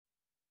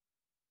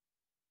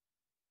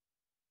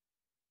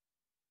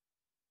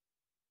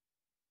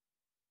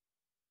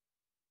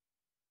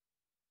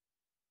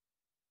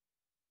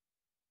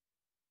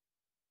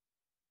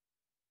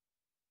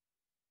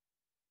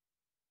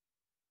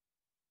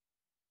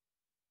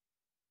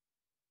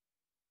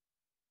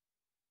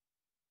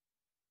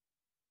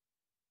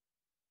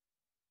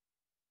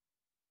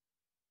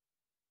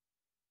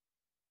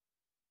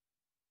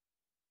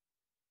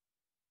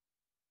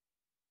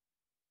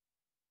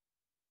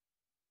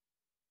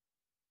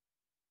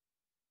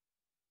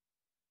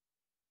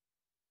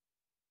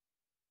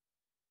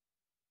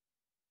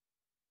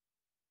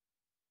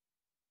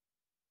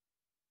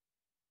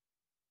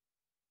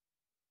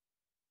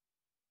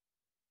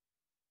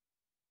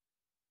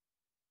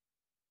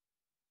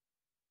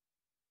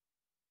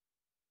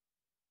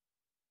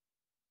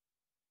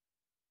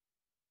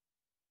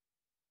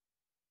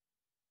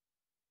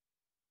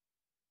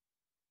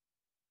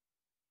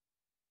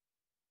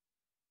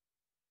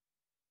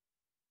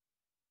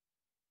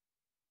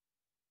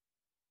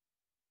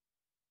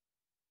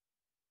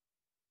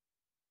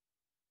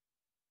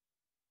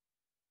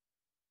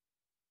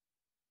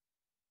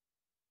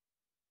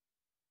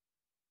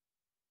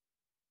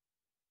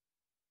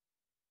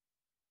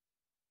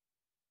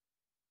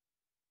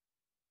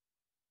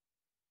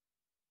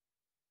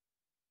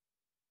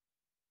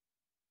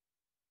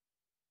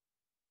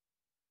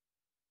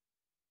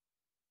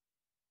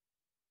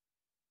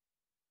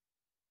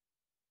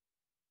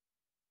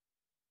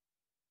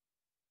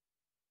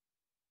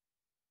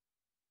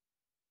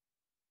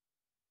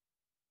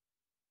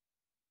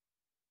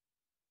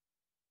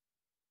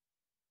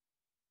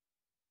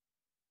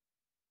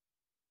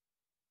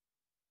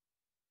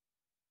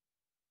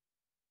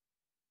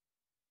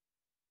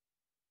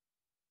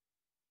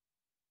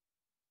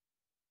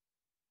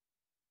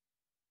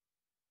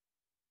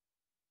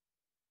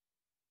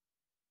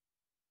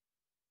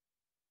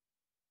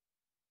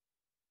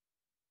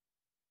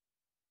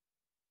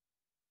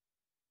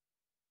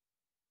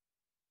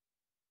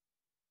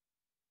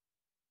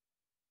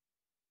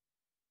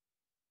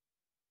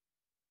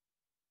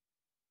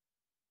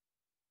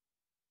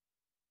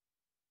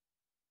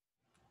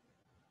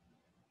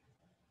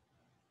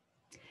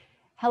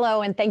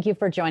Hello, and thank you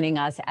for joining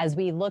us as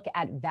we look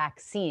at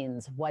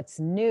vaccines, what's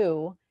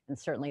new, and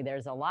certainly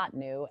there's a lot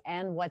new,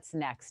 and what's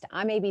next.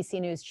 I'm ABC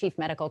News Chief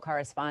Medical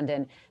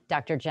Correspondent,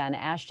 Dr. Jen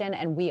Ashton,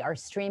 and we are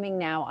streaming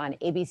now on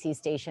ABC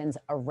stations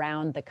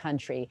around the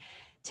country.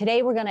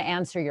 Today, we're going to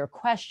answer your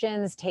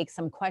questions, take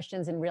some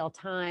questions in real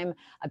time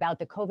about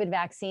the COVID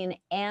vaccine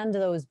and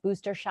those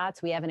booster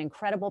shots. We have an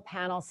incredible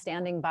panel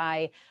standing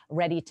by,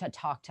 ready to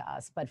talk to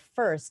us. But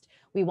first,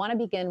 we want to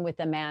begin with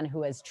the man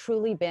who has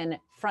truly been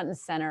front and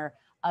center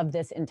of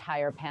this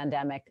entire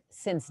pandemic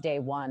since day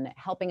one,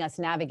 helping us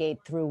navigate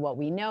through what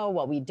we know,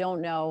 what we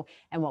don't know,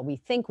 and what we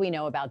think we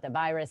know about the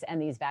virus and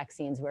these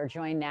vaccines. We're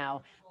joined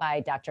now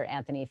by Dr.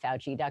 Anthony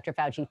Fauci. Dr.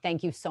 Fauci,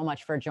 thank you so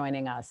much for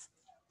joining us.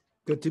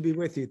 Good to be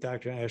with you,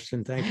 Dr.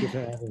 Ashton. Thank you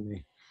for having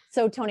me.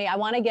 So, Tony, I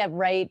want to get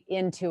right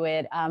into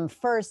it.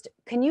 First,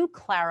 can you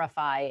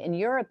clarify, in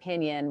your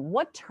opinion,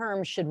 what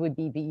terms should we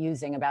be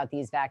using about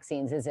these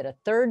vaccines? Is it a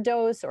third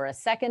dose or a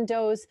second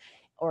dose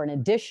or an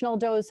additional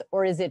dose,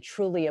 or is it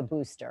truly a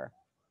booster?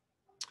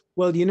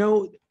 Well, you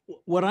know,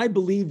 what I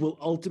believe will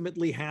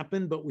ultimately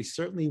happen, but we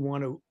certainly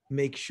want to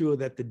make sure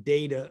that the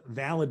data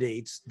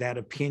validates that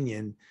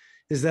opinion,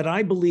 is that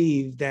I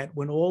believe that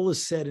when all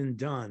is said and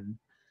done,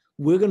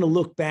 we're going to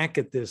look back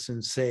at this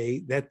and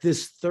say that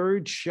this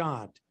third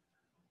shot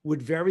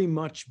would very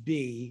much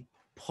be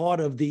part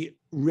of the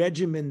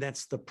regimen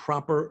that's the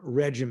proper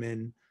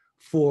regimen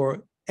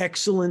for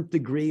excellent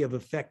degree of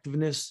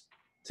effectiveness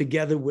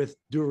together with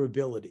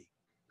durability.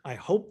 I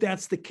hope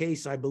that's the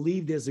case. I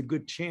believe there's a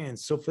good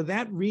chance. So for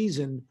that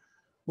reason,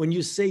 when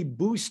you say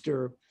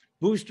booster,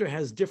 booster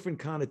has different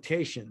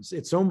connotations.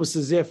 It's almost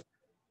as if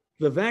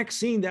the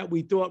vaccine that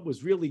we thought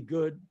was really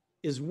good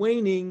is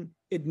waning.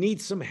 It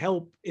needs some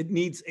help. It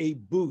needs a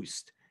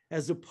boost,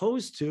 as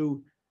opposed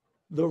to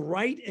the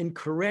right and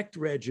correct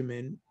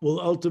regimen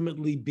will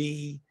ultimately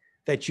be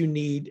that you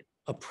need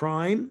a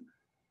prime,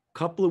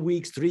 couple of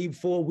weeks,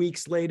 3-4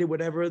 weeks later,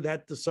 whatever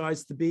that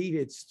decides to be.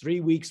 It's 3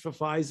 weeks for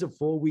Pfizer,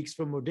 4 weeks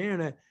for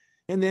Moderna.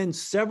 And then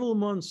several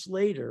months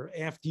later,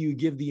 after you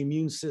give the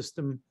immune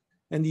system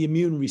and the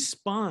immune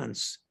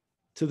response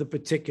to the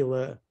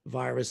particular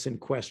virus in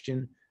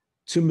question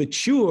to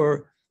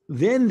mature,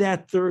 then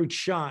that third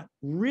shot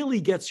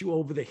really gets you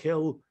over the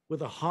hill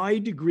with a high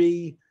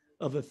degree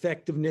of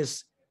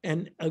effectiveness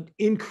and an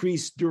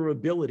increased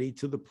durability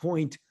to the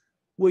point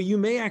where you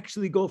may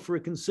actually go for a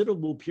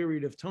considerable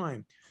period of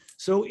time.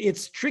 So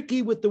it's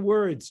tricky with the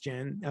words,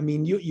 Jen. I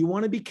mean, you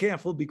want to be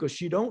careful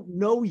because you don't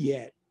know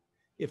yet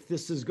if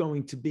this is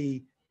going to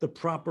be the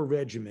proper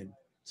regimen.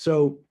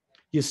 So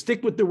you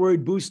stick with the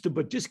word booster,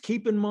 but just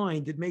keep in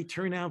mind, it may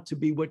turn out to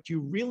be what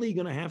you're really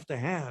going to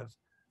have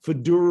for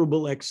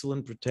durable,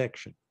 excellent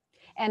protection.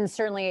 And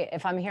certainly,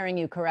 if I'm hearing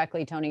you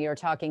correctly, Tony, you're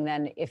talking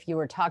then, if you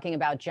were talking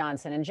about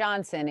Johnson &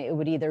 Johnson, it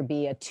would either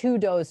be a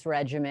 2-dose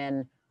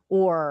regimen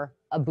or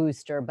a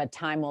booster, but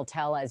time will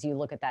tell as you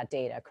look at that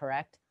data,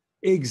 correct?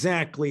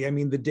 Exactly. I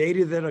mean, the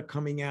data that are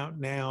coming out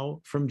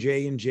now from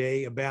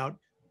J&J about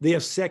their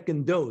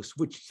second dose,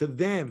 which to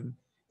them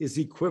is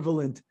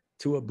equivalent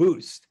to a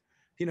boost.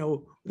 You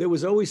know, there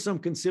was always some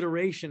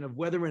consideration of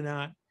whether or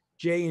not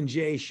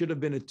J&J should have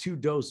been a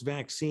 2-dose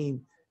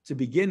vaccine to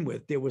begin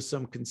with. There was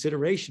some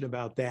consideration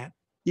about that.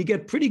 You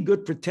get pretty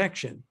good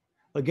protection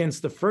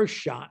against the first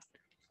shot,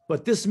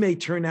 but this may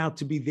turn out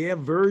to be their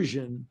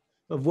version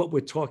of what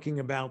we're talking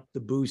about, the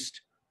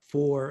boost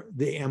for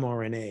the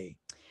mRNA.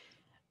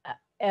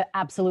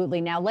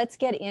 Absolutely. Now let's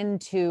get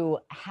into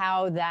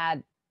how that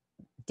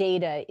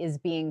data is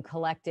being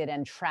collected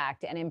and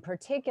tracked. And in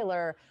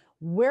particular,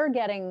 we're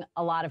getting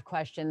a lot of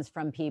questions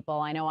from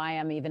people. I know I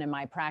am, even in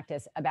my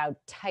practice, about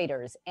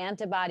titers,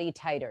 antibody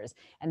titers.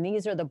 And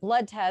these are the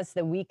blood tests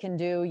that we can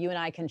do. You and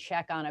I can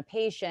check on a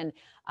patient.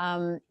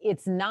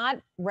 It's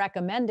not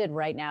recommended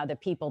right now that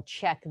people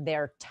check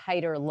their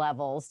titer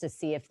levels to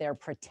see if they're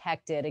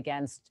protected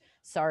against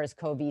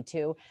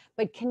SARS-CoV-2.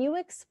 But can you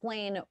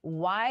explain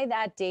why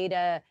that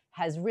data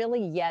has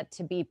really yet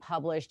to be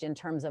published in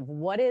terms of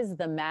what is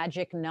the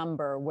magic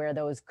number where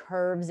those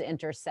curves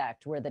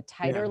intersect, where the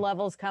titer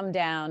levels come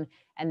down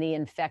and the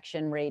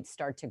infection rates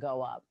start to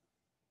go up?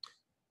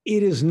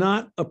 It is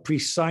not a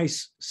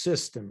precise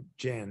system,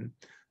 Jen,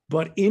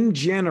 but in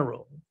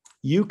general,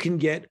 you can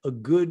get a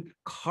good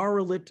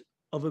correlate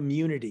of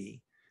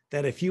immunity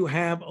that if you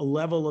have a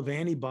level of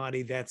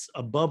antibody that's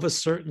above a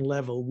certain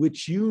level,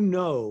 which you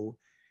know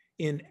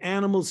in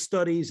animal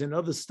studies and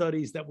other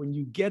studies that when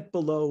you get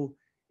below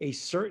a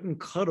certain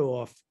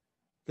cutoff,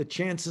 the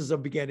chances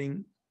of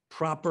getting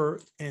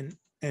proper and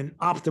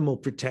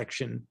optimal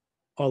protection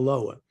are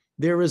lower.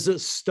 There is a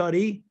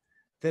study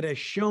that has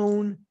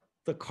shown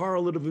the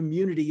correlate of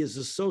immunity is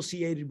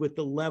associated with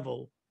the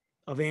level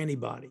of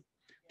antibody.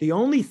 The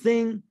only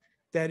thing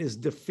that is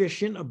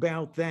deficient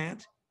about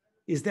that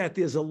is that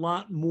there's a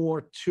lot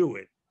more to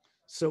it.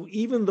 So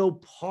even though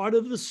part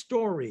of the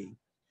story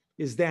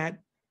is that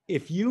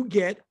if you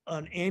get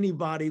an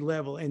antibody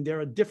level, and there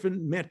are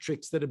different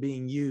metrics that are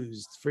being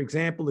used. For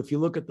example, if you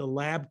look at the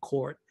lab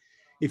court,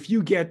 if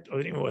you get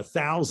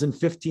 1,000,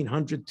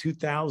 1,500,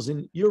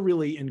 2,000, you're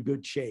really in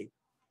good shape.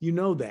 You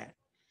know that.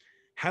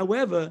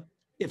 However,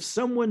 if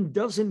someone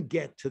doesn't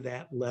get to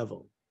that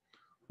level,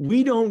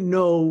 we don't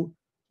know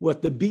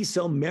what the B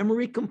cell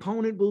memory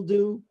component will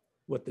do,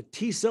 what the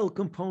T cell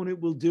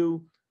component will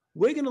do.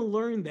 We're going to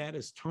learn that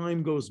as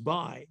time goes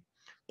by.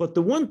 But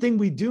the one thing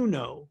we do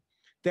know,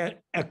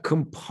 that a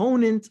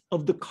component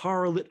of the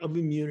correlate of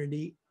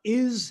immunity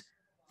is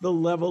the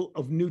level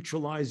of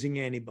neutralizing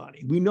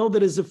antibody. We know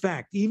that as a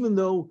fact, even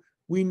though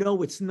we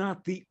know it's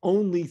not the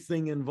only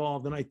thing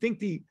involved. And I think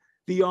the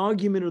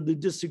argument or the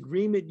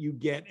disagreement you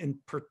get, and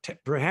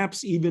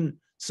perhaps even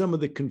some of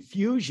the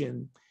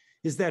confusion,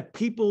 is that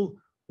people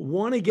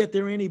want to get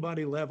their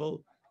antibody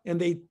level and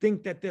they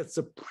think that that's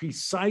a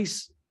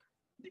precise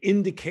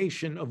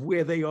indication of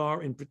where they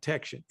are in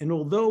protection. And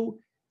although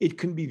it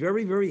can be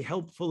very, very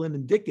helpful and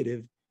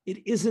indicative,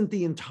 it isn't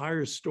the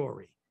entire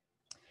story.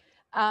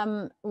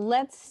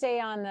 Let's stay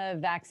on the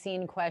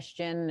vaccine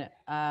question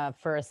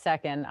for a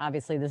second.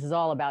 Obviously, this is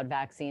all about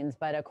vaccines,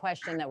 but a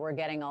question that we're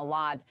getting a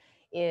lot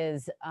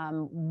is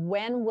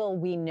when will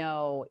we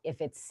know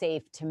if it's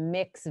safe to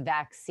mix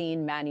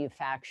vaccine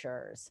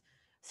manufacturers?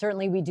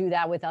 Certainly, we do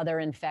that with other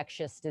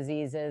infectious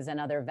diseases and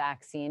other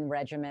vaccine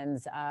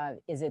regimens.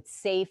 Is it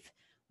safe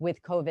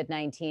with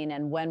COVID-19,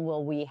 and when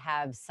will we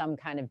have some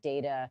kind of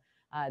data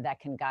that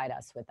can guide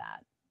us with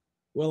that?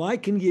 Well, I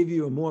can give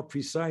you a more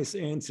precise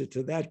answer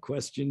to that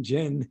question,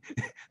 Jen,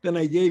 than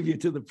I gave you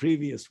to the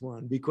previous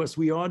one, because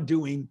we are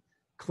doing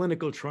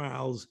clinical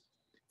trials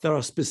that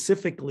are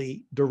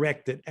specifically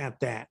directed at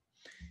that.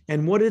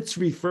 And what it's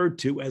referred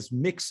to as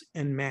mix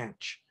and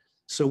match.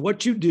 So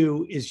what you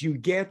do is you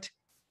get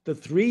the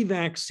 3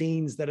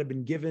 vaccines that have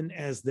been given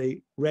as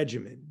the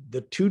regimen,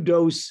 the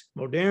 2-dose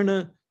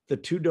Moderna, the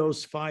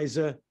 2-dose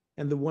Pfizer,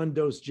 and the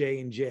 1-dose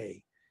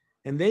J&J.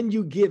 And then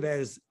you give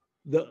as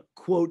the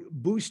quote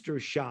booster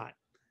shot,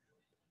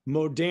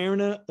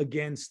 Moderna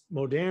against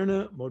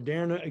Moderna,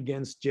 Moderna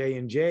against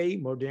J&J,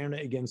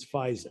 Moderna against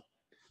Pfizer.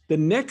 The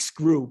next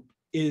group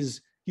is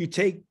you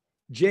take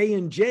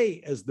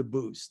J&J as the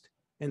boost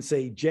and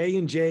say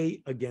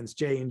J&J against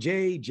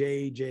J&J,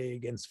 J&J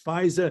against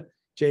Pfizer,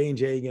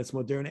 J&J against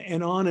Moderna,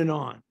 and on and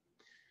on.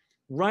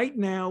 Right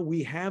now,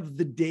 we have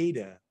the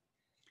data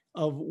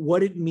of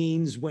what it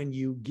means when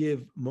you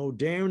give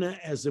Moderna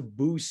as a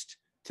boost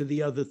to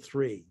the other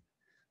 3.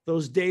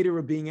 Those data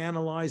are being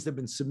analyzed, have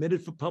been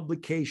submitted for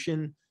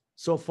publication.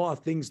 So far,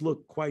 things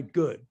look quite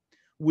good.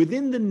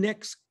 Within the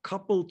next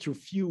couple to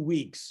few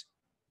weeks,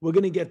 we're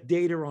going to get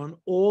data on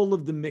all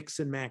of the mix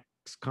and match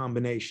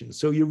combinations.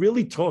 So you're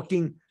really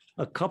talking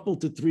a couple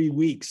to 3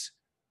 weeks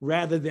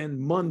rather than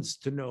months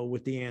to know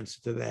what the answer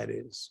to that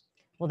is.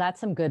 Well,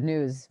 that's some good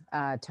news,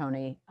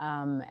 Tony.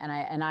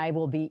 And I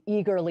will be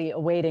eagerly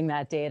awaiting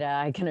that data,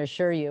 I can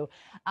assure you.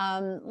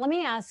 Let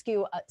me ask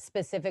you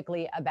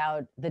specifically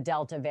about the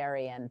Delta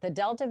variant. The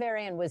Delta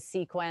variant was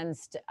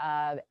sequenced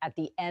at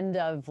the end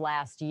of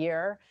last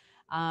year.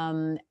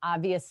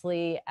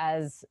 Obviously,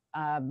 as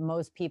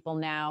most people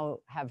now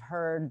have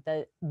heard,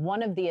 that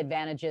one of the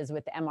advantages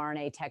with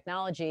mRNA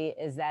technology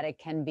is that it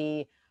can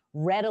be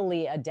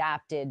readily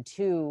adapted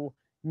to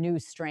new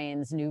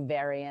strains, new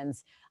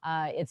variants.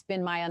 It's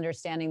been my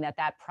understanding that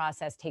that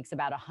process takes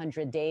about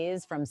 100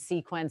 days from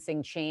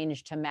sequencing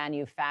change to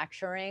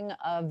manufacturing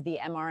of the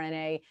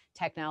mRNA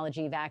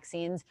technology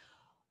vaccines.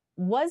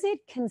 Was it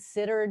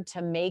considered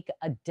to make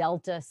a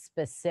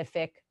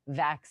Delta-specific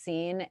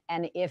vaccine?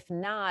 And if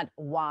not,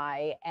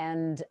 why?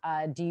 And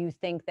do you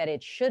think that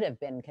it should have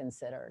been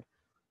considered?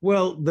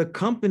 Well, the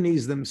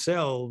companies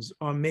themselves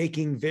are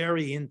making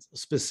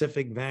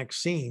variant-specific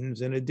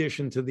vaccines in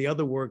addition to the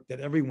other work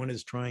that everyone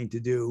is trying to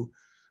do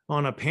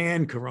on a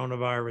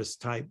pan-coronavirus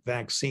type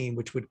vaccine,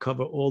 which would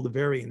cover all the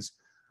variants.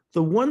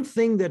 The one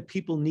thing that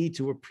people need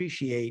to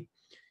appreciate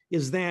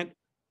is that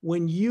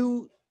when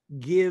you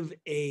give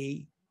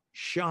a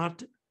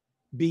shot,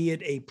 be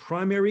it a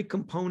primary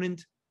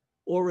component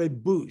or a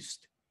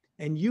boost,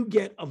 and you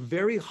get a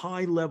very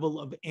high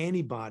level of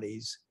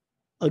antibodies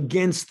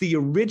against the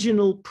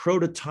original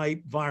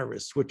prototype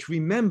virus, which,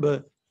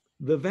 remember,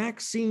 the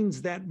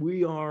vaccines that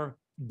we are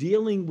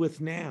dealing with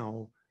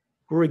now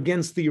were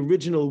against the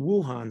original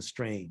Wuhan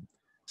strain.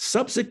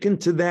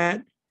 Subsequent to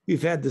that,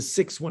 we've had the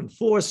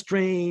 614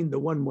 strain, the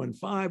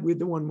 115, we had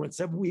the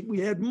 117, we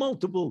had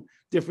multiple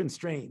different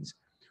strains.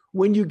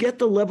 When you get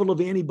the level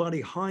of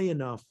antibody high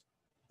enough,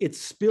 it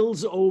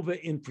spills over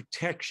in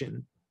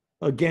protection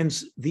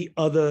against the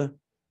other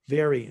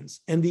variants.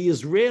 And the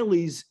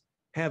Israelis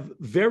have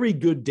very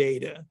good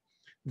data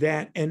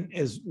that, and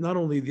as not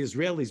only the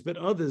Israelis, but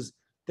others,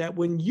 that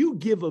when you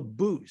give a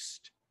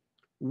boost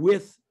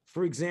with,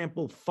 for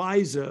example,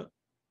 Pfizer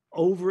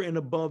over and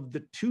above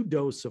the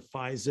 2-dose of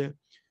Pfizer,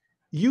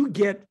 you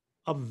get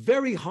a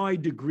very high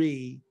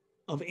degree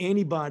of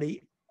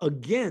antibody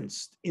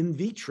against, in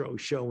vitro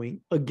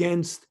showing,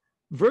 against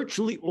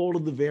virtually all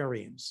of the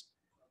variants.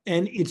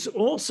 And it's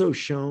also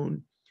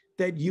shown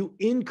that you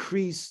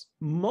increase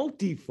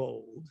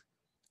multifold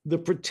the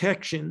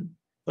protection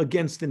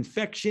against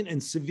infection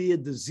and severe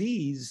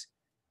disease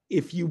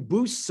if you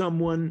boost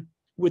someone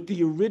with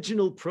the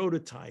original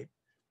prototype.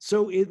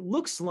 So it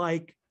looks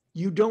like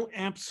you don't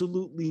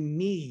absolutely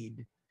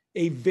need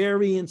a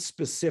variant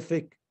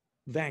specific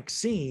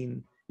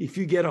vaccine if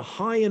you get a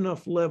high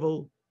enough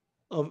level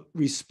of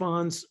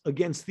response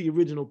against the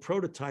original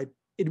prototype.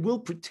 It will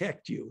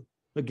protect you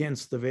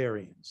against the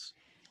variants.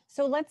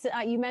 So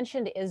you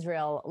mentioned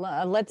Israel.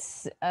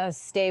 Let's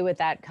stay with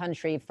that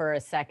country for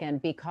a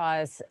second,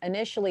 because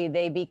initially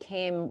they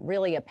became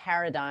really a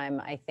paradigm,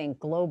 I think,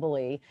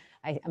 globally.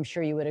 I'm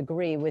sure you would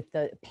agree with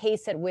the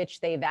pace at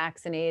which they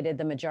vaccinated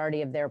the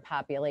majority of their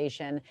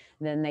population.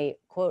 Then they,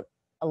 quote,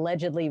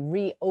 allegedly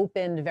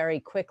reopened very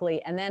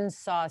quickly, and then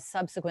saw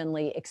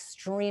subsequently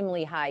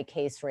extremely high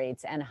case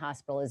rates and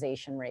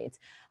hospitalization rates.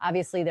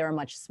 Obviously, they're a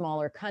much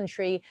smaller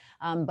country,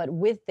 but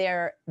with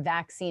their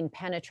vaccine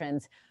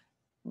penetrance,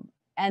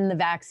 and the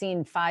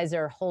vaccine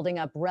Pfizer holding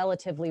up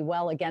relatively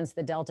well against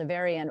the Delta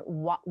variant,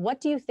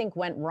 what do you think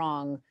went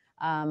wrong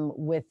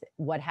with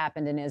what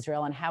happened in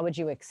Israel, and how would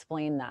you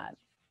explain that?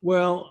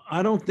 Well,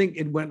 I don't think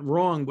it went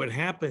wrong. What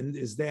happened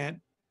is that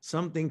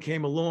something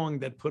came along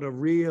that put a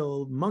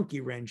real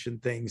monkey wrench in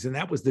things, and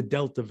that was the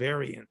Delta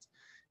variant.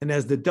 And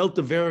as the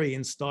Delta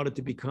variant started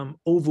to become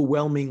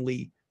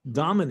overwhelmingly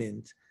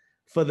dominant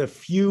for the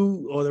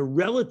few or the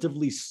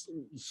relatively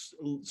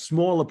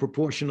smaller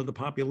proportion of the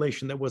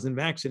population that wasn't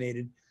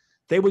vaccinated,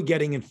 they were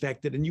getting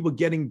infected and you were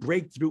getting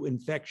breakthrough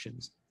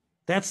infections.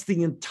 That's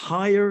the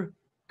entire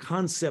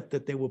concept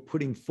that they were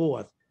putting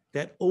forth,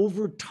 that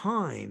over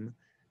time,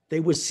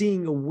 they were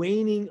seeing a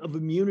waning of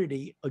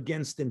immunity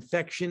against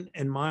infection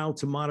and mild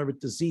to moderate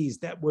disease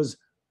that was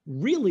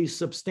really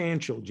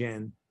substantial,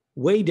 Jen,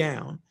 way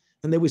down.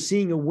 And they were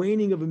seeing a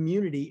waning of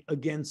immunity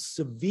against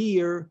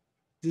severe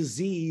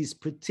disease,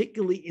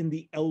 particularly in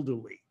the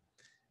elderly.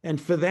 And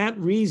for that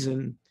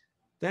reason,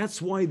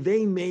 that's why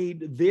they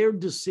made their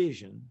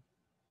decision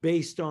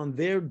based on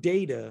their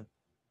data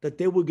that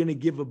they were going to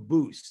give a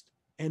boost.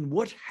 And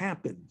what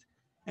happened?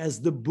 As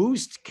the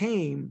boost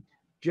came,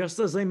 just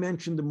as I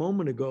mentioned a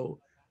moment ago,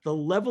 the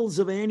levels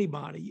of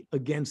antibody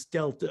against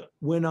Delta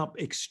went up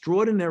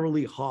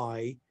extraordinarily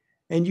high,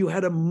 and you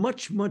had a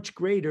much, much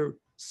greater,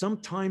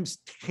 sometimes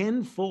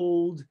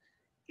tenfold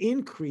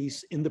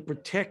increase in the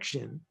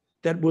protection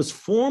that was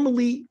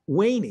formerly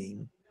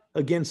waning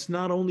against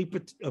not only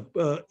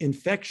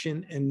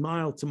infection and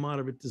mild to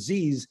moderate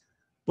disease,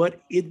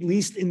 but at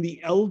least in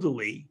the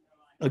elderly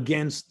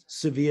against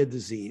severe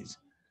disease.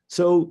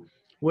 So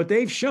what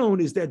they've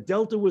shown is that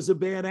Delta was a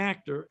bad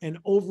actor, and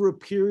over a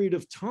period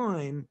of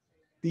time,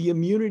 the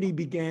immunity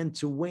began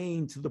to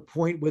wane to the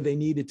point where they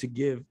needed to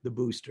give the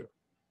booster.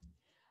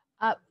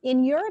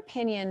 In your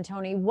opinion,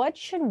 Tony, what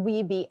should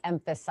we be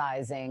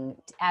emphasizing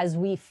as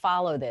we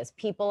follow this?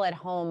 People at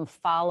home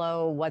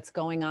follow what's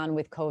going on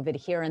with COVID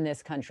here in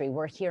this country.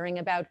 We're hearing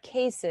about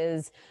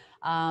cases,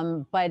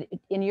 but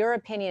in your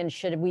opinion,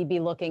 should we be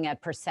looking at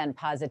percent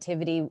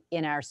positivity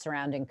in our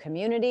surrounding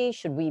community?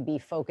 Should we be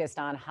focused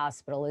on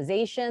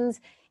hospitalizations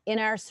in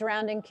our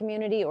surrounding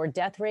community, or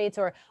death rates,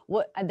 or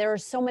what? There are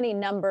so many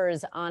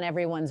numbers on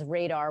everyone's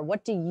radar.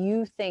 What do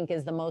you think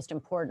is the most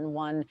important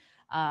one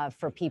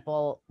for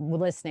people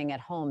listening at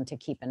home to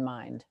keep in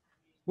mind?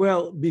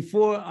 Well,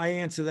 before I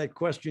answer that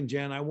question,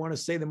 Jen, I want to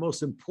say the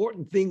most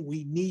important thing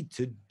we need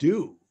to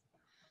do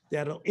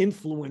that'll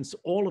influence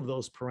all of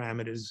those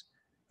parameters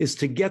is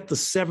to get the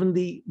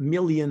 70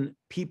 million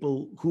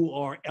people who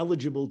are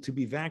eligible to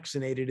be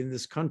vaccinated in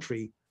this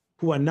country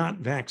who are not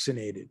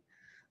vaccinated.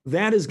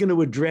 That is going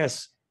to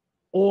address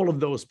all of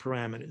those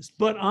parameters.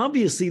 But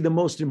obviously, the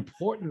most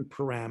important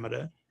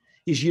parameter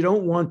is you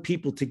don't want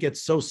people to get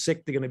so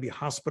sick they're going to be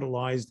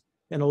hospitalized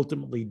and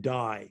ultimately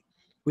die.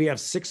 We have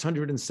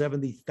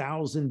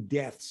 670,000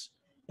 deaths,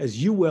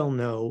 as you well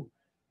know,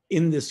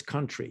 in this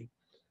country.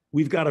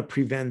 We've got to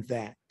prevent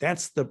that.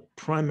 That's the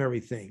primary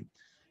thing.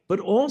 But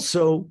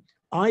also,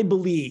 I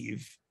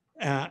believe,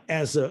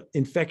 as an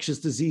infectious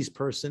disease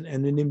person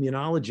and an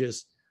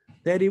immunologist,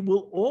 that it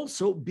will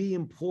also be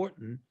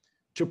important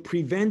to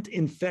prevent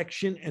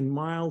infection and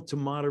mild to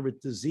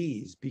moderate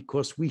disease,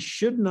 because we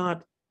should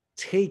not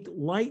take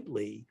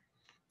lightly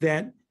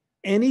that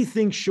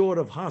anything short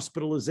of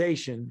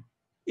hospitalization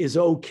is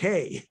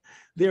okay.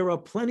 There are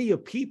plenty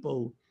of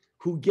people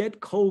who get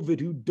COVID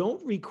who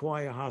don't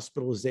require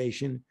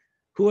hospitalization,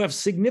 who have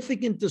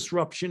significant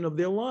disruption of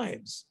their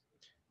lives,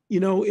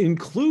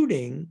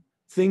 including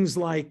things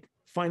like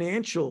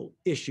financial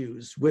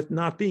issues with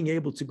not being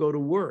able to go to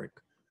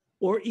work,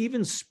 or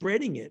even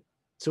spreading it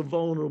to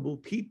vulnerable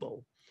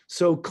people.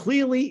 So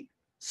clearly,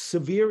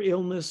 severe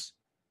illness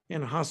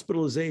and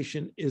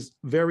hospitalization is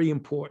very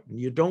important.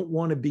 You don't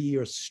want to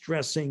be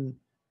stressing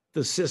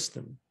the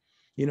system.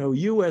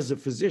 You as a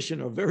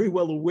physician are very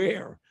well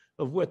aware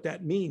of what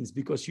that means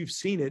because you've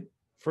seen it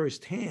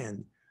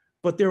firsthand.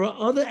 But there are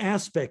other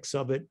aspects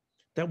of it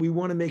that we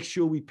want to make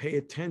sure we pay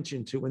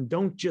attention to, and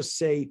don't just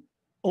say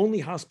only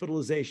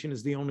hospitalization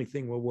is the only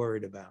thing we're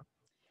worried about.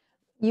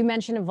 You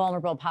mentioned a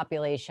vulnerable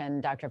population,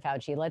 Dr.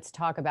 Fauci. Let's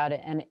talk about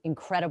an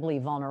incredibly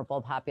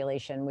vulnerable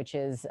population, which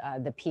is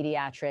the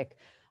pediatric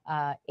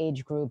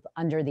age group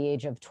under the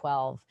age of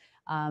 12.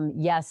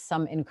 Yes,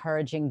 some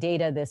encouraging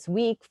data this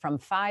week from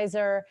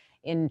Pfizer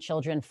in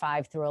children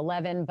 5 through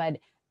 11, but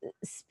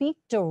speak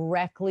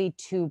directly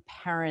to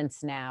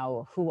parents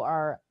now who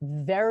are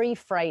very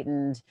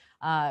frightened,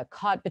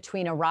 caught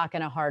between a rock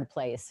and a hard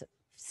place,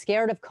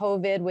 scared of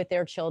COVID with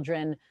their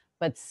children,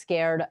 but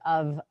scared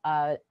of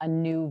a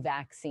new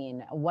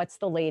vaccine. What's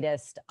the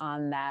latest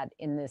on that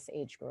in this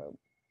age group?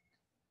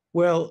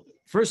 Well,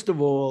 first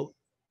of all,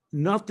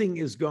 nothing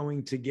is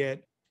going to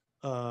get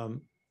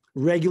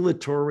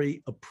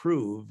regulatory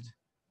approved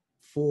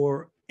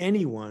for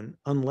anyone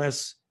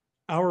unless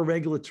our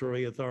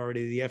regulatory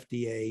authority, the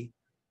FDA,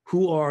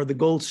 who are the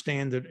gold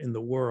standard in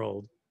the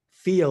world,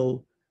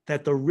 feel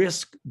that the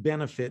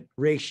risk-benefit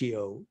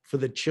ratio for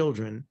the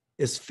children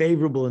is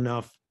favorable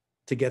enough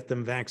to get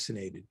them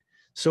vaccinated.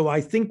 So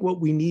I think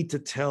what we need to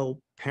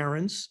tell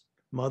parents,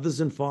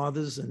 mothers and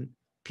fathers, and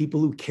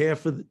people who care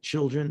for the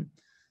children,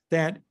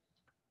 that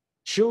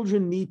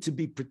children need to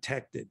be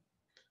protected.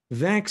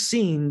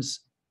 Vaccines,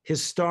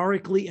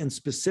 historically and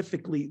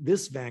specifically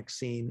this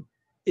vaccine,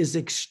 is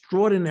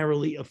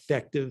extraordinarily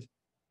effective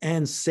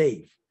and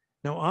safe.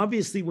 Now,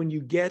 obviously, when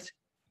you get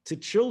to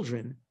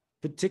children,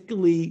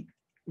 particularly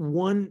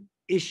one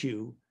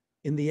issue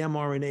in the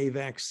mRNA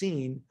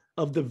vaccine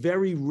of the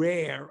very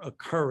rare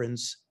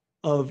occurrence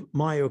of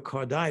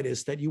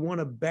myocarditis, that you want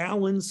to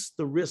balance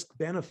the risk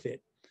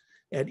benefit.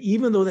 And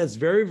even though that's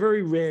very,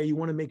 very rare, you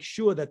want to make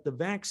sure that the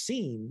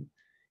vaccine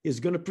is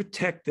going to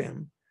protect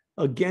them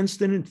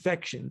against an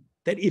infection,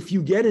 that if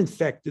you get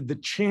infected, the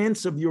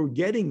chance of your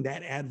getting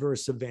that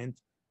adverse event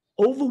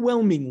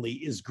overwhelmingly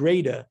is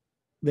greater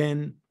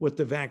than what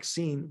the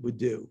vaccine would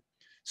do.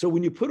 So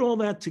when you put all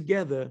that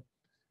together,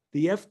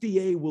 the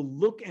FDA will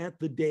look at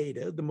the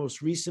data, the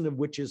most recent of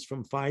which is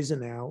from Pfizer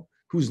now,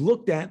 who's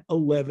looked at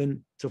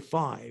 11 to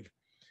 5.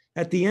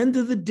 At the end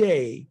of the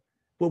day,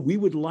 what we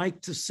would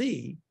like to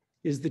see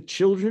is the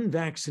children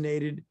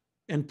vaccinated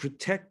and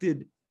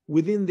protected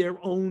within their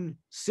own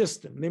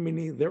system,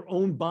 meaning their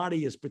own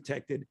body is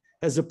protected,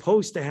 as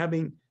opposed to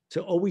having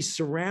to always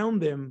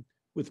surround them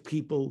with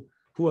people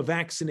who are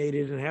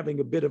vaccinated and having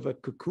a bit of a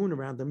cocoon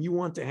around them. You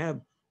want to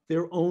have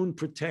their own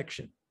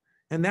protection.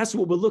 And that's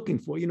what we're looking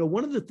for. You know,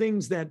 one of the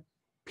things that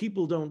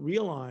people don't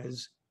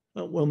realize,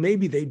 well,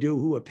 maybe they do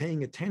who are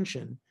paying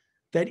attention,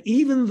 that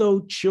even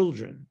though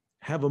children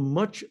have a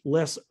much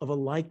less of a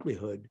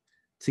likelihood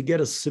to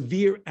get a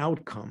severe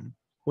outcome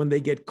when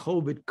they get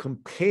COVID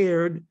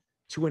compared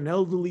to an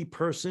elderly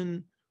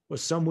person or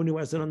someone who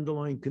has an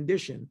underlying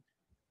condition,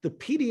 the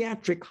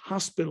pediatric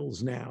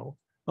hospitals now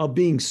are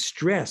being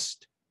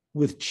stressed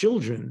with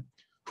children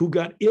who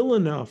got ill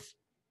enough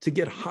to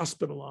get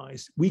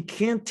hospitalized. We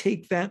can't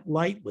take that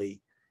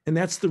lightly. And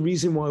that's the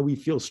reason why we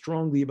feel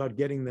strongly about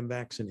getting them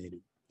vaccinated.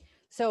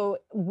 So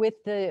with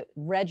the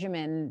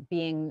regimen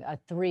being a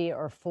 3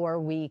 or 4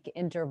 week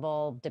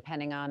interval,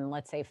 depending on,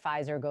 let's say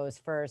Pfizer goes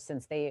first,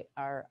 since they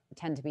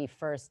tend to be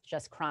first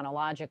just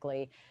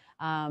chronologically,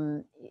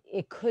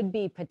 it could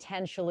be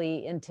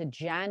potentially into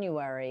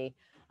January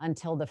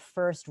until the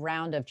first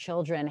round of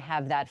children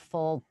have that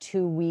full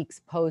 2 weeks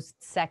post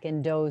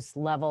second dose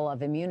level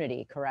of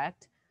immunity,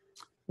 correct?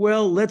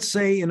 Well, let's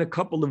say in a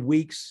couple of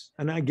weeks,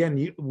 and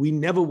again, we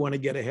never want to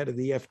get ahead of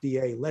the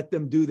FDA. Let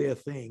them do their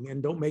thing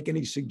and don't make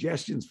any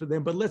suggestions for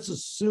them. But let's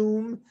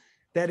assume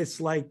that it's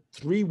like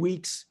 3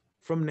 weeks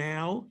from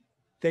now,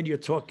 that you're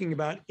talking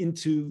about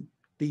into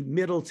the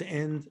middle to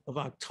end of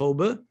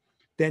October.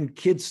 Then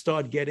kids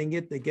start getting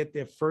it. They get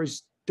their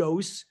first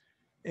dose.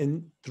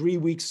 And 3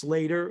 weeks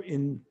later,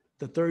 in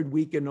the third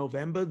week in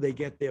November, they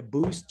get their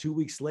boost. 2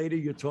 weeks later,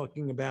 you're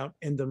talking about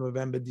end of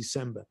November,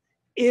 December.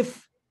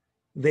 If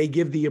they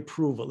give the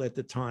approval at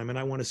the time. And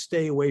I want to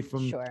stay away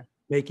from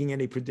making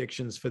any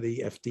predictions for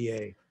the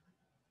FDA.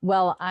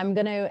 Well, I'm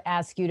going to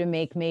ask you to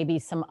make maybe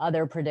some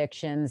other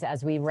predictions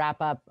as we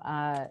wrap up,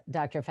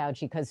 Dr.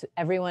 Fauci, because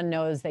everyone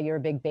knows that you're a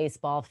big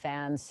baseball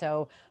fan.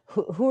 So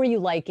who are you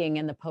liking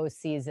in the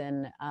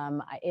postseason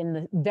in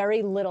the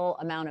very little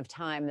amount of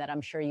time that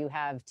I'm sure you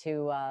have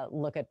to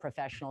look at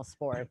professional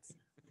sports?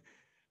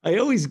 I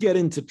always get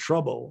into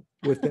trouble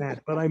with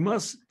that, but I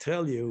must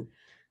tell you,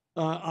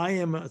 I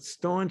am a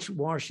staunch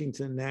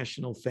Washington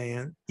National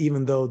fan,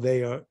 even though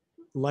they are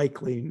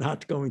likely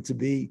not going to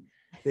be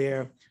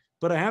there.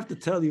 But I have to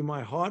tell you,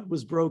 my heart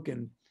was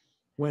broken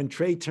when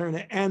Trey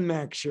Turner and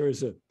Max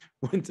Scherzer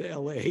went to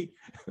LA.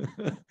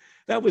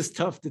 That was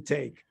tough to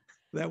take.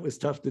 That was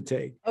tough to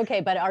take.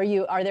 Okay, but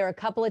are there a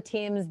couple of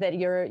teams that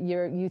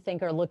you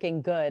think are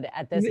looking good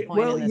at this point?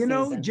 Well, in the you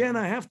know, season? Jen,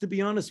 I have to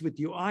be honest with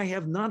you. I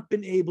have not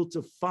been able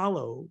to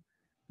follow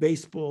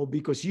baseball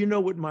because you know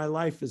what my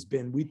life has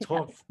been. We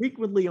talk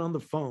frequently on the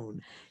phone.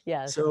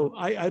 Yes. So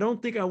I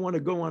don't think I want to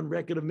go on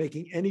record of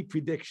making any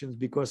predictions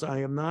because I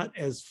am not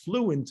as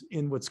fluent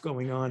in what's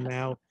going on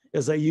now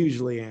as I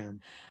usually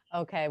am.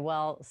 Okay,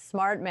 well,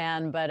 smart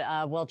man, but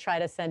we'll try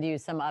to send you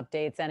some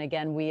updates. And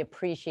again, we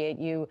appreciate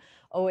you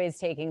always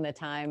taking the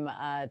time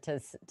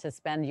to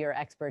spend your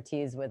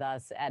expertise with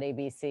us at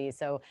ABC.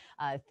 So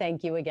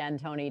thank you again,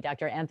 Tony.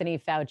 Dr. Anthony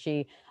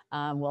Fauci,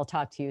 we'll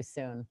talk to you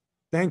soon.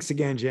 Thanks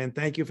again, Jen.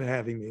 Thank you for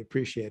having me.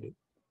 Appreciate it.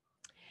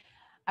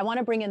 I want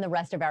to bring in the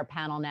rest of our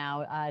panel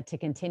now to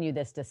continue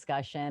this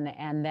discussion,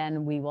 and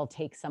then we will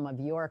take some of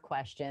your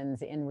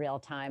questions in real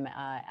time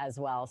as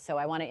well. So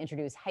I want to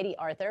introduce Heidi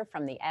Arthur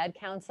from the Ad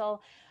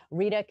Council,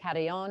 Rita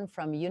Carrion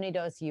from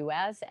Unidos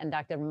US, and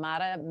Dr.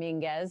 Mara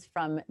Minguez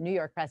from New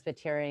York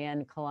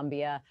Presbyterian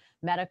Columbia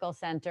Medical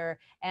Center,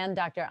 and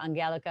Dr.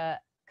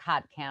 Angelica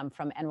Kotkamp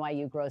from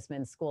NYU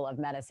Grossman School of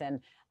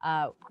Medicine.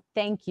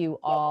 Thank you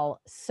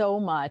all so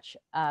much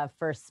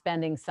for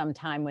spending some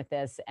time with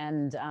this.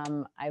 And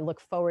I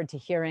look forward to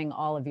hearing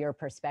all of your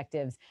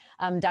perspectives.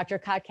 Dr.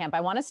 Kotkamp,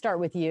 I want to start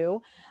with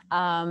you.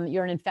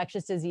 You're an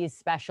infectious disease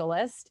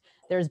specialist.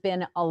 There's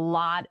been a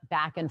lot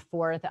back and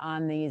forth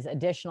on these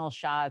additional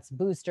shots,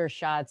 booster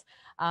shots.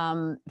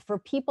 For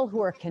people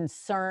who are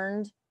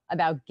concerned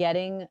about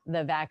getting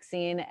the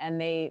vaccine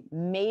and they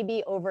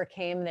maybe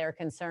overcame their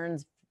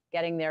concerns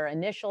getting their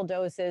initial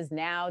doses,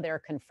 now they're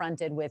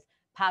confronted with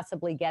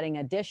possibly getting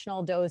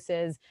additional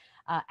doses.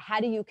 How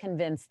do you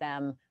convince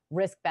them,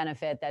 risk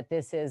benefit, that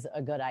this is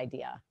a good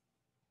idea?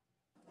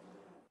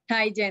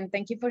 Hi, Jen.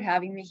 Thank you for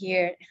having me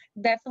here.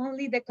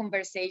 Definitely the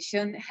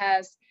conversation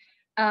has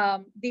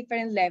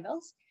different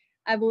levels.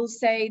 I will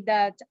say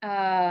that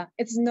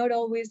it's not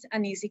always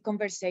an easy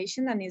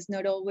conversation, and it's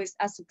not always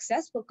a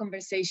successful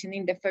conversation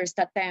in the first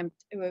attempt,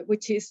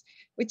 which is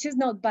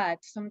not bad.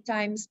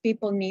 Sometimes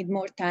people need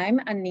more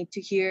time and need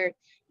to hear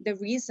the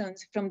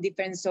reasons from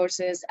different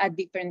sources at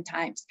different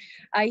times.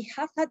 I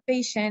have had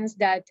patients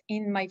that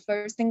in my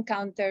first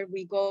encounter,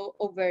 we go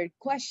over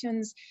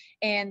questions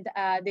and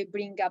they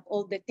bring up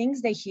all the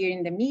things they hear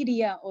in the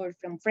media or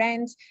from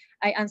friends.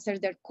 I answer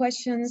their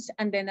questions,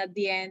 and then at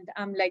the end,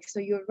 I'm like, so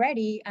you're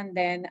ready? And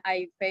then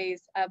I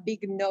face a big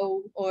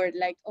no, or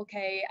like,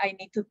 okay, I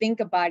need to think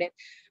about it.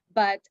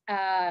 But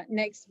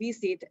next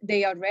visit,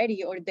 they are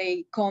ready, or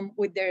they come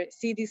with their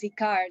CDC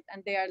card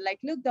and they are like,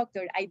 look,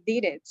 doctor, I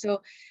did it.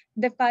 So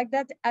the fact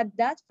that at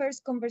that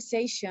first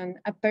conversation,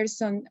 a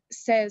person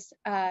says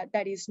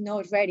that is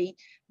not ready,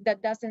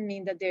 that doesn't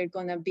mean that they're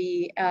gonna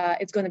be,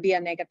 it's gonna be a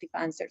negative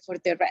answer for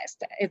the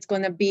rest. It's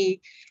gonna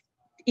be,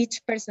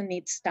 each person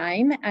needs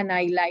time, and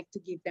I like to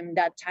give them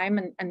that time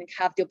and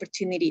have the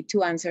opportunity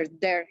to answer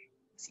their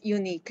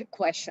unique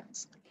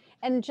questions.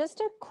 And just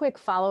a quick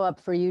follow-up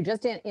for you,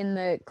 just in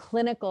the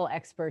clinical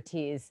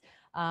expertise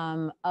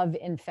of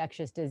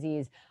infectious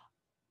disease,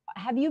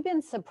 have you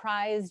been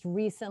surprised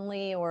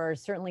recently, or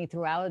certainly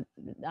throughout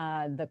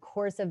the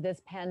course of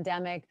this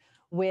pandemic,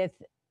 with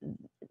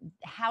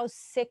how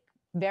sick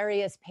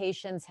various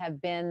patients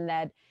have been?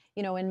 That,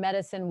 you know, in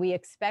medicine, we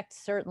expect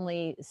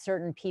certainly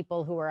certain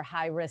people who are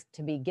high risk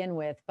to begin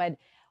with, but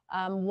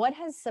what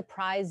has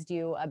surprised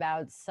you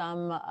about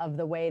some of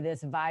the way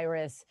this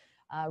virus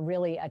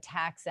really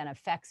attacks and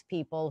affects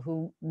people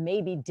who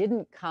maybe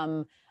didn't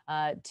come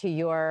to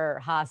your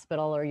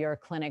hospital or your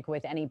clinic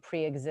with any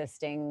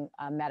pre-existing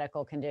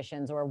medical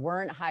conditions, or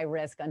weren't high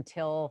risk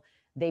until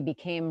they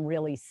became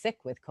really sick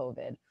with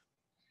COVID?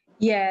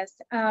 Yes,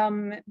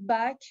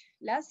 back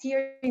last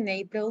year in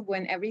April,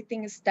 when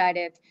everything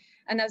started,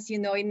 and as you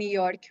know, in New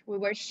York, we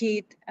were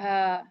hit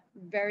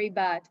very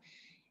bad.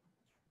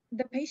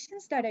 The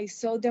patients that I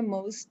saw the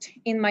most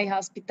in my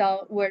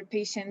hospital were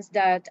patients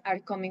that are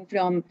coming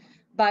from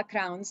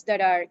backgrounds that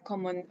are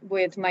common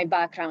with my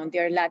background.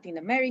 They're Latin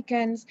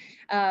Americans,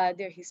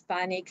 they're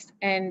Hispanics,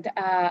 and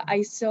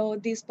I saw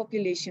this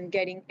population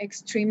getting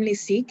extremely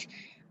sick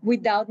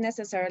without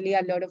necessarily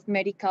a lot of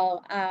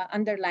medical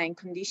underlying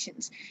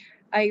conditions.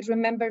 I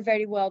remember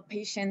very well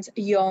patients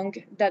young,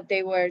 that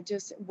they were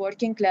just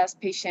working class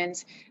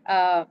patients,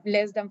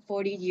 less than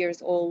 40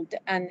 years old,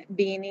 and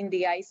being in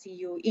the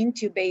ICU,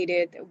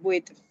 intubated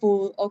with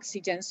full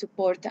oxygen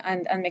support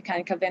and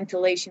mechanical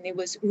ventilation. It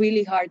was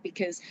really hard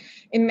because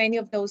in many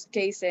of those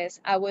cases,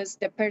 I was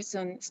the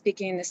person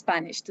speaking in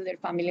Spanish to their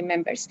family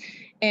members.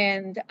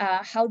 And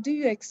how do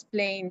you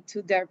explain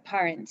to their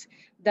parents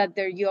that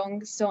their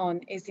young son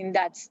is in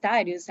that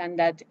status, and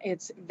that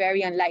it's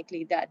very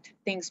unlikely that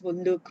things will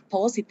look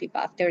positive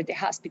after the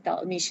hospital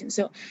admission?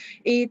 So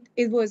it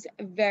was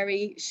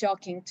very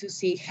shocking to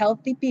see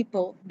healthy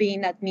people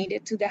being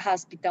admitted to the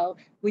hospital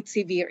with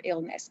severe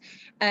illness.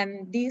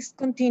 And this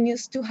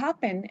continues to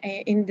happen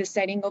in the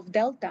setting of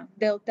Delta.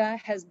 Delta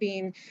has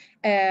been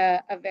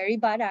a very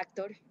bad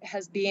actor,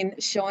 has been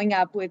showing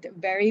up with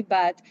very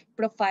bad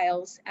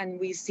profiles, and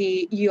we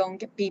see young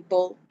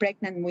people,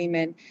 pregnant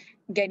women,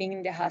 getting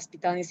in the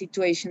hospital in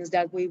situations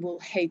that we will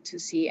hate to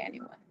see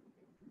anyone.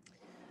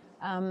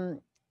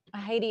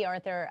 Heidi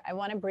Arthur, I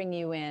want to bring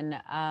you in,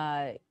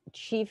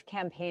 Chief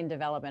Campaign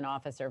Development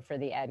Officer for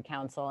the Ad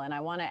Council, and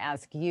I want to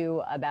ask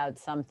you about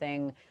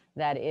something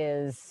that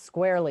is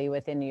squarely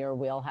within your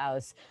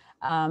wheelhouse,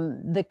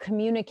 the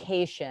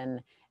communication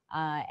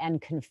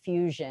and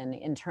confusion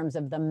in terms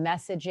of the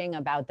messaging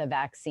about the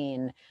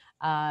vaccine.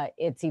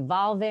 It's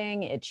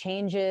evolving, it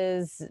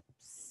changes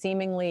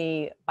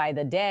seemingly by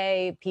the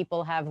day.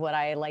 People have what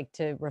I like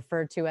to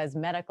refer to as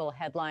medical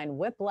headline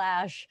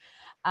whiplash.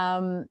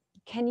 Can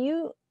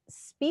you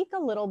speak a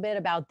little bit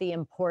about the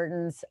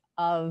importance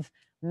of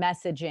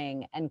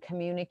messaging and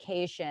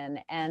communication,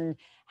 and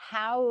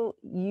how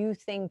you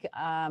think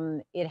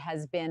it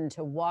has been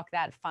to walk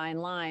that fine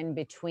line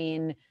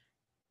between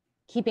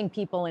keeping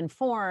people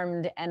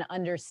informed and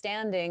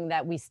understanding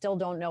that we still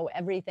don't know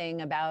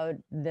everything about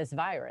this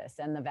virus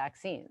and the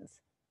vaccines.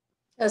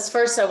 As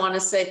first, I want to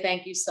say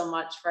thank you so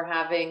much for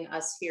having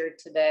us here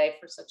today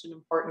for such an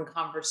important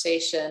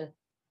conversation.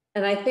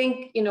 And I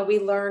think, we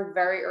learned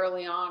very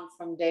early on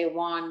from day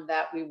one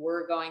that we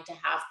were going to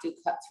have to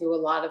cut through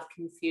a lot of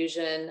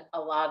confusion, a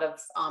lot of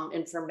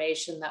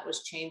information that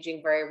was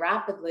changing very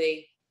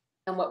rapidly.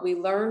 And what we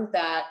learned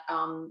that,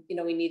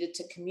 we needed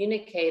to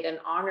communicate and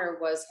honor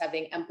was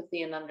having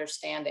empathy and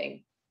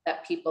understanding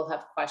that people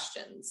have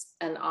questions,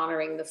 and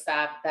honoring the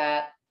fact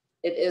that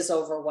it is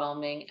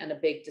overwhelming and a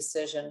big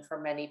decision for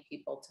many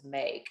people to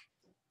make.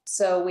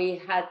 So we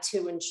had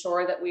to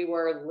ensure that we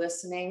were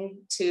listening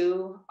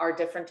to our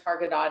different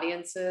target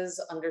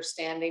audiences,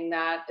 understanding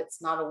that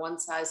it's not a one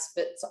size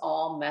fits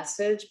all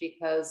message,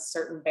 because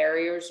certain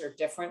barriers are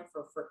different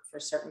for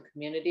certain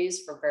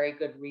communities for very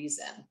good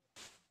reason.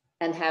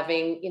 And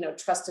having,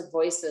 trusted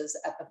voices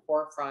at the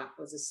forefront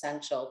was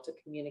essential to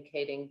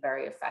communicating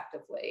very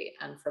effectively.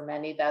 And for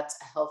many, that's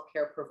a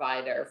healthcare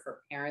provider. For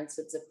parents,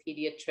 it's a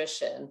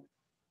pediatrician.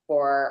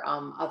 For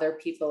other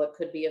people, it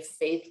could be a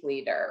faith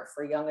leader.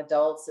 For young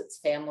adults, it's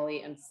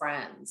family and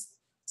friends.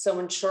 So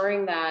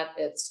ensuring that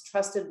it's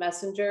trusted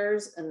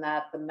messengers and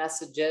that the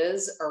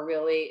messages are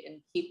really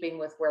in keeping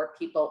with where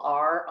people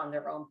are on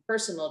their own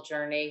personal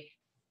journey,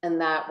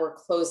 and that we're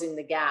closing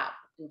the gap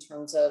in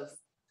terms of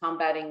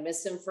combating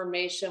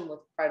misinformation with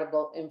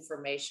credible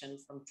information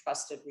from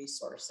trusted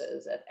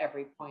resources at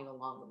every point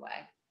along the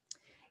way.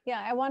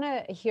 Yeah, I want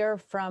to hear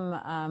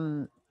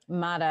from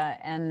Mata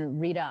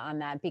and Rita on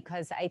that,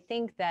 because I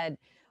think that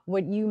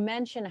what you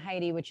mentioned,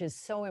 Heidi, which is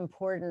so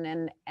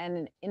important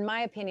and in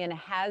my opinion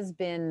has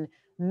been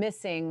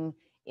missing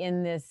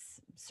in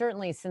this,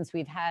 certainly since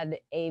we've had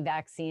a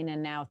vaccine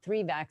and now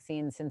 3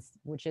 vaccines,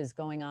 which is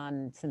going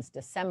on since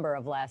December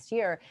of last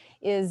year,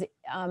 is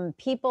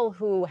people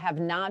who have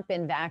not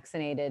been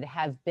vaccinated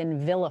have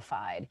been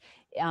vilified,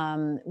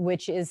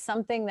 which is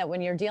something that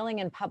when you're dealing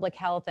in public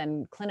health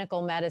and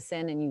clinical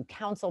medicine and you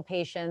counsel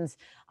patients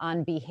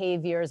on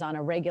behaviors on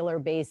a regular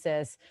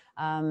basis,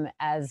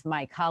 as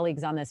my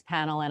colleagues on this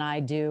panel and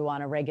I do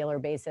on a regular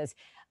basis,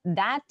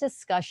 that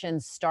discussion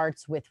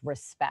starts with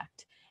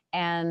respect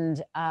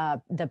and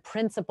the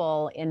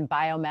principle in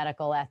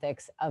biomedical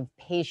ethics of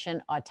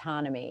patient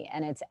autonomy.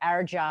 And it's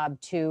our job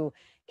to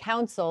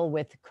counsel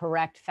with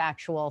correct,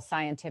 factual,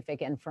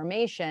 scientific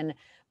information,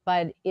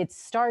 but it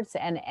starts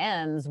and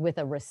ends with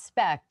a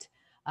respect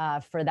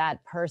for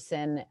that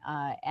person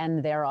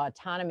and their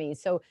autonomy.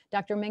 So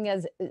Dr.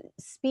 Minguez,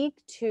 speak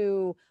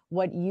to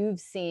what you've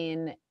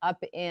seen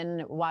up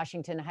in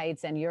Washington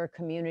Heights and your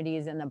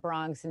communities in the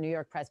Bronx, New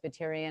York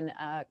Presbyterian,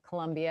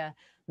 Columbia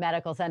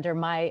Medical Center,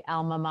 my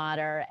alma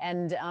mater,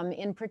 and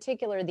in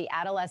particular, the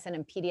adolescent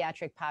and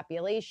pediatric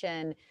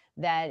population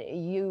that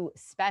you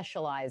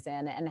specialize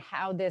in, and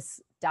how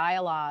this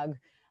dialogue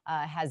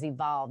has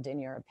evolved, in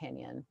your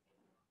opinion.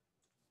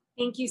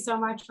 Thank you so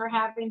much for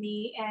having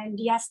me. And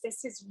yes,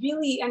 this is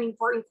really an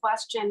important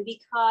question,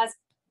 because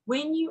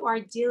when you are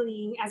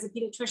dealing as a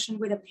pediatrician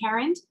with a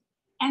parent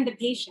and the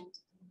patient,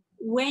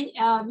 when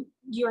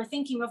you're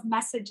thinking of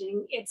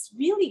messaging, it's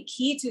really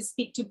key to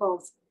speak to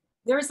both.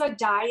 There's a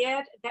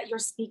dyad that you're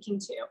speaking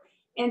to.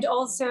 And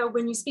also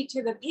when you speak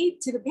to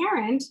the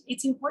parent,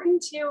 it's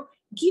important to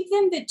give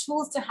them the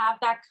tools to have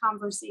that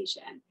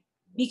conversation,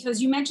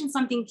 because you mentioned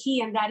something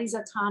key, and that is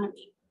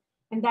autonomy.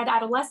 And that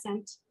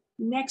adolescent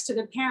next to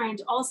the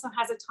parent also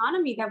has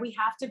autonomy that we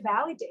have to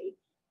validate.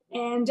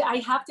 And I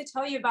have to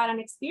tell you about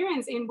an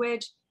experience in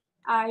which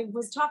I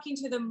was talking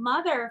to the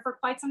mother for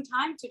quite some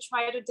time to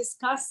try to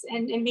discuss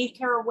and make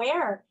her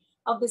aware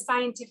of the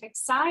scientific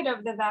side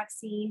of the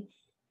vaccine.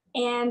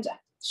 And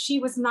she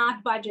was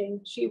not budging.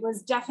 She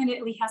was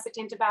definitely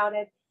hesitant about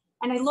it.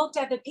 And I looked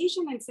at the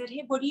patient and said,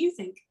 hey, what do you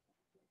think?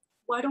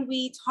 Why don't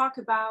we talk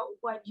about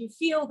what you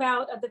feel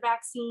about the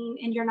vaccine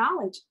and your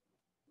knowledge?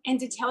 And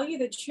to tell you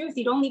the truth,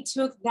 it only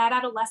took that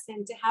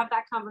adolescent to have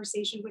that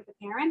conversation with the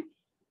parent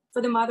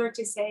for the mother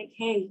to say,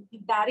 hey,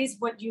 if that is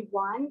what you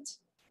want,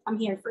 I'm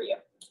here for you.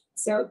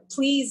 So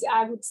please,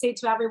 I would say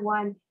to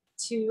everyone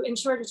to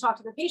ensure to talk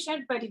to the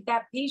patient, but if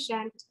that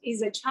patient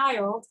is a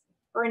child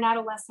or an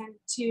adolescent,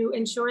 to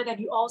ensure that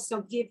you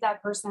also give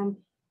that person,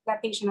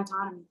 that patient,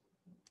 autonomy.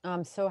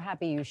 I'm so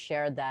happy you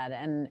shared that.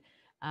 And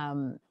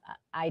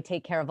I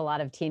take care of a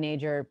lot of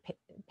teenager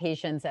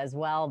patients as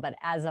well, but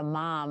as a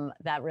mom,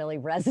 that really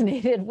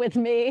resonated with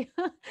me.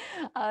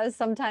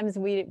 Sometimes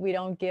we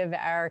don't give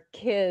our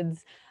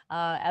kids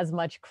as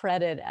much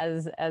credit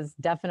as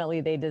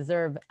definitely they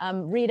deserve.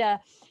 Rita,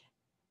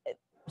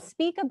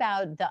 speak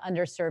about the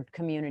underserved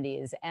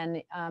communities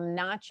and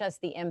not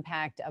just the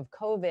impact of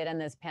COVID and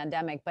this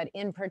pandemic, but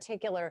in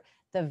particular,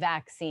 the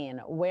vaccine.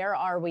 Where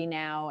are we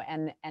now,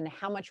 and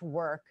how much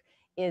work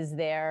is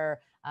there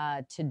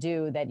to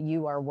do that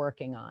you are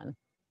working on?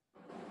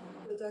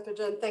 Dr.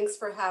 Jen, thanks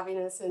for having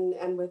us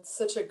and with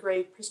such a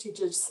great,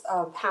 prestigious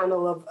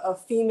panel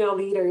of female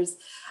leaders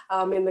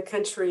in the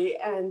country.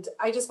 And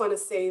I just want to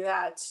say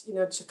that, you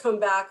know, to come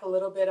back a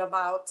little bit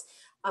about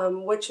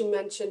what you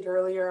mentioned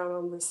earlier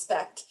on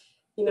respect.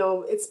 You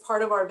know, it's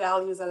part of our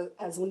values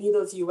as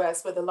Unidos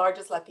US. We're the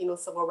largest Latino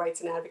civil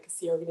rights and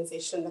advocacy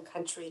organization in the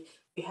country.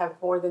 We have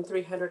more than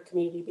 300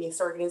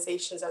 community-based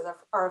organizations as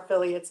our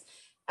affiliates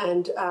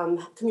and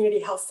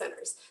community health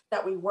centers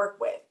that we work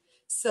with.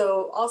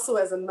 So also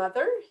as a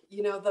mother,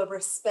 you know, the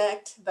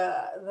respect,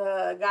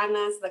 the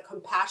ganas, the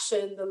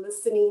compassion, the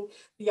listening,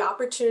 the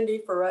opportunity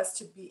for us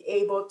to be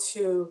able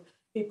to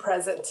be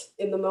present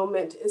in the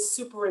moment is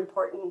super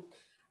important.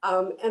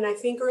 And I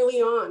think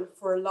early on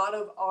for a lot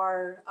of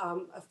our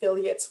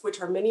affiliates, which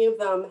are many of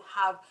them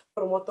have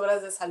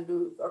promotoras de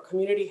salud or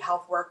community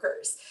health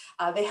workers,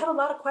 they had a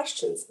lot of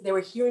questions. They were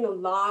hearing a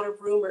lot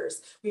of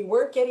rumors. We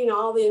weren't getting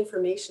all the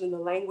information in the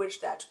language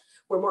that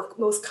we're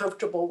most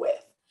comfortable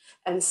with.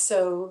 And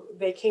so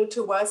they came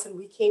to us and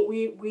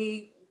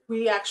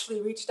we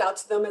actually reached out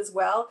to them as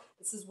well.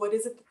 This is what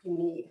is it that you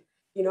need?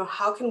 You know,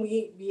 how can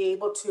we be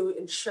able to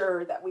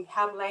ensure that we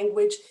have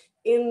language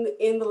in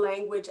the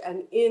language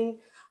and in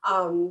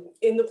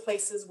the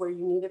places where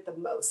you need it the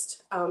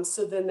most.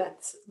 So then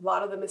that a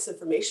lot of the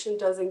misinformation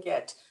doesn't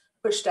get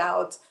pushed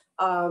out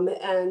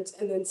and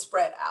then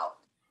spread out.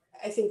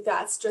 I think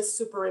that's just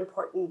super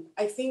important.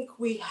 I think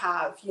we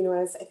have, you know,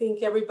 as I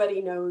think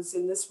everybody knows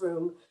in this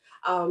room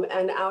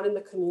and out in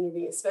the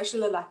community, especially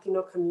the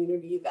Latino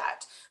community,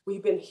 that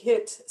we've been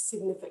hit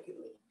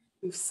significantly.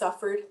 We've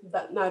suffered,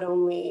 but not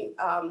only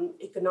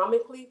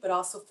economically, but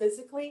also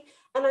physically,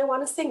 and I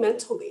want to say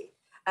mentally.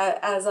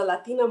 As a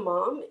Latina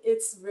mom,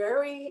 it's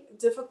very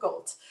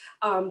difficult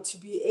to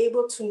be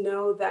able to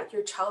know that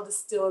your child is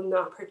still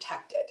not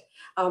protected.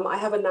 I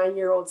have a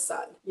 9-year-old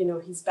son, you know,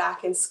 he's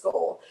back in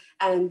school.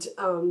 And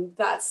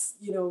that's,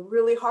 you know,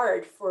 really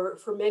hard for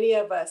many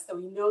of us that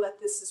we know that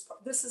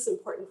this is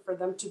important for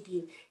them to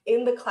be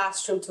in the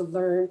classroom to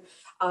learn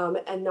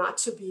and not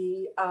to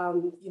be,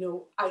 you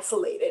know,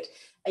 isolated,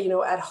 you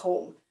know, at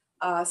home.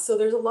 So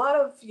there's a lot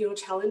of, you know,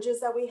 challenges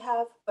that we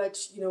have, but,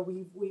 you know,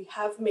 we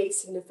have made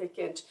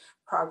significant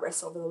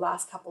progress over the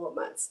last couple of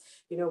months.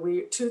 You know,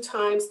 we 3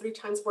 times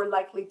more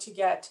likely to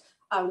get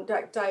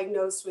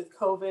diagnosed with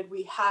COVID.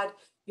 We had,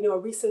 you know, a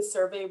recent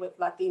survey with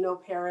Latino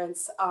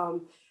parents,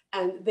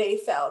 and they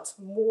felt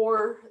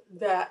more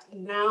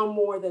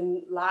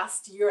than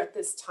last year at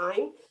this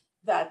time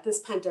that this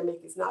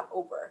pandemic is not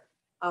over.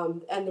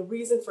 And the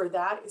reason for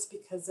that is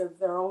because of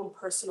their own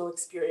personal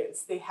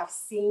experience. They have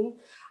seen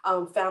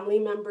family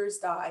members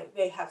die.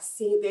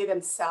 They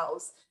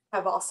themselves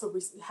have also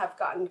have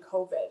gotten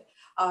COVID.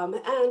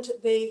 And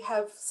they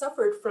have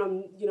suffered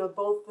from, you know,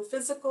 both the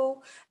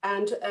physical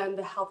and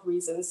the health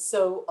reasons.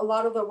 So a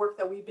lot of the work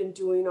that we've been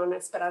doing on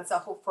Esperanza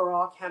Hope for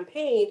All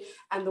campaign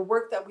and the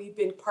work that we've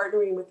been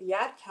partnering with the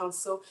Ad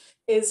Council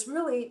is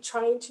really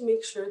trying to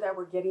make sure that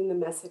we're getting the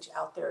message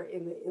out there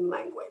in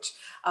language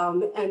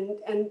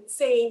and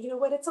saying, you know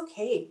what, it's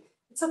okay.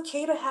 It's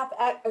okay to have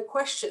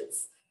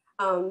questions.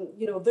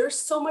 You know, there's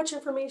so much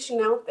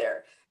information out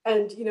there.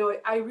 And, you know,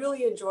 I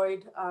really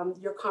enjoyed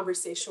your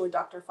conversation with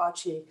Dr.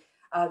 Fauci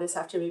this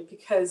afternoon,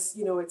 because,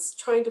 you know, it's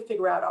trying to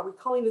figure out, are we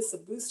calling this a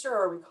booster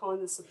or are we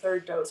calling this a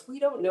third dose? We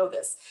don't know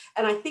this.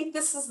 And I think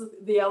this is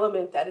the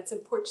element that it's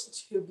important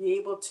to be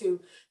able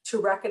to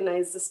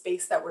recognize the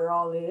space that we're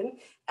all in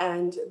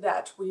and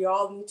that we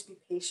all need to be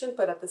patient,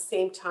 but at the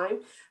same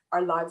time,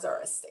 our lives are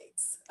at stake.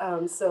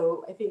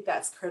 So I think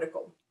that's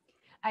critical.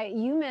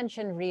 You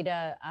mentioned,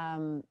 Rita,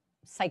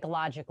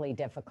 psychologically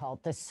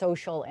difficult, the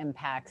social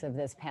impacts of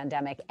this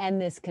pandemic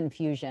and this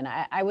confusion.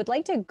 I would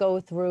like to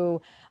go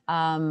through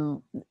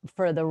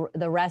for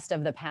the rest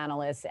of the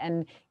panelists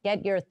and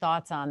get your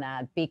thoughts on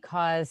that,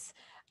 because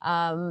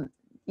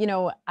you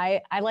know,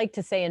 I like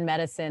to say in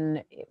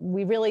medicine,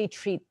 we really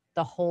treat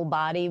the whole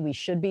body. We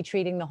should be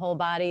treating the whole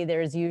body.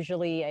 There's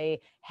usually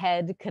a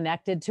head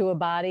connected to a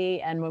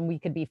body, and when we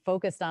could be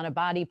focused on a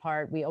body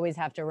part, we always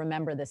have to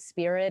remember the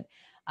spirit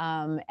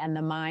and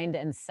the mind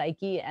and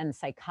psyche and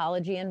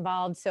psychology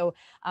involved. So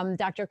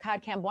Dr.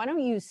 Kottkamp, why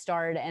don't you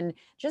start and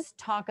just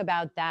talk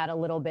about that a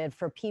little bit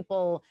for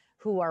people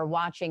who are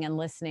watching and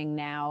listening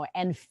now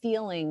and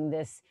feeling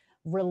this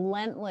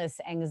relentless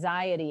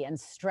anxiety and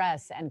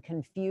stress and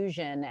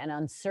confusion and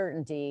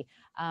uncertainty,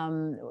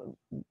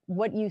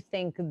 what you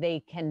think they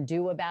can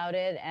do about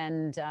it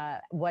and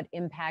what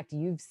impact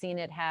you've seen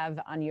it have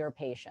on your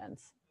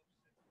patients.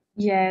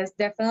 Yes,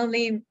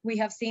 definitely. We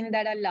have seen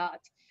that a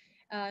lot.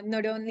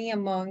 Not only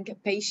among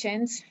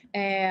patients,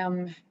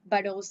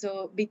 but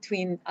also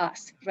between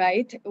us,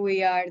 right?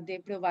 We are the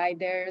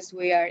providers,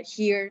 we are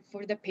here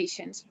for the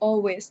patients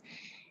always.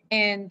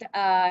 And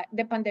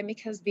the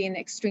pandemic has been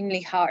extremely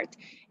hard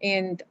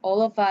in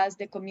all of us,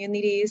 the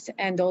communities,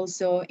 and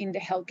also in the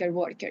healthcare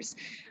workers.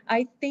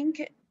 I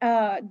think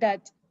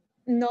that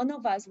none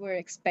of us were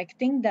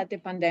expecting that the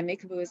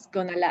pandemic was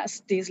gonna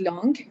last this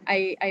long.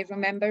 I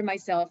remember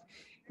myself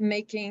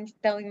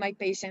telling my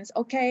patients,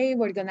 okay,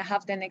 we're gonna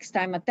have the next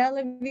time a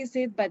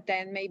televisit, but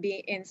then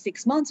maybe in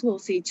 6 months we'll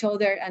see each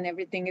other and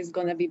everything is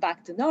gonna be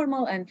back to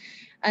normal. And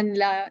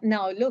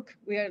now look,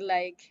 we are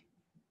like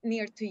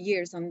near 2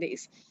 years on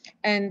this,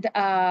 and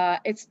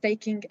it's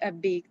taking a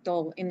big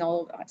toll in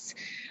all of us.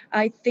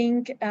 I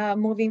think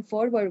moving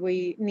forward,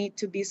 we need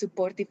to be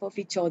supportive of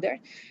each other.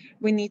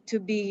 We need to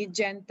be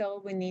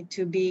gentle. We need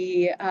to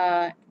be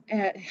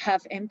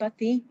have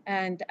empathy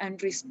and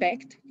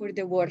respect for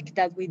the work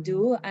that we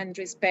do, and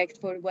respect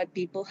for what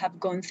people have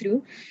gone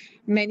through.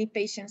 Many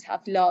patients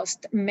have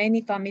lost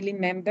many family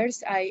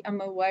members. I am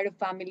aware of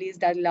families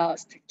that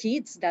lost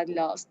kids, that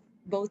lost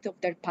both of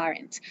their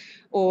parents,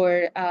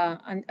 or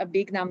a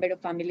big number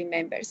of family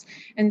members.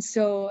 And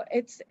so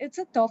it's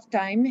a tough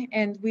time,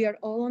 and we are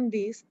all on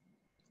this.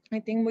 I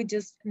think we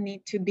just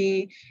need to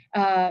be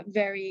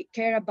very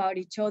care about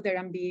each other,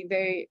 and be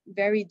very,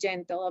 very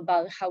gentle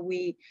about how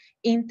we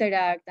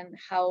interact and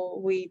how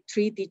we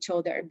treat each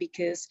other,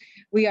 because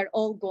we are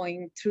all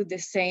going through the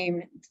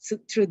same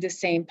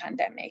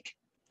pandemic.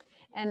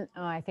 And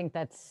I think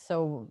that's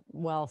so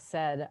well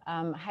said.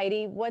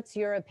 Heidi, what's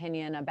your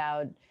opinion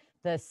about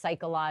the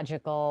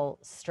psychological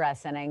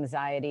stress and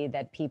anxiety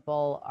that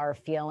people are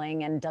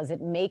feeling? And does it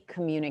make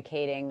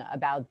communicating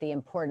about the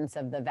importance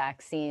of the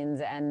vaccines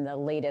and the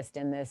latest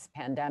in this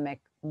pandemic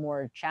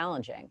more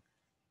challenging?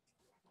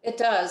 It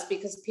does,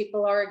 because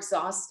people are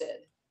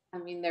exhausted. I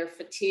mean, they're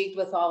fatigued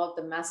with all of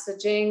the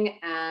messaging.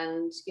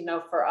 And,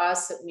 for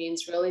us, it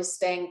means really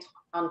staying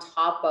on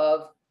top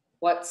of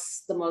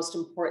what's the most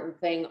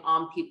important thing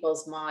on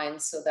people's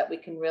minds, so that we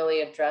can really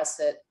address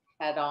it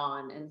head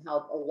on and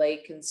help allay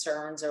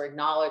concerns, or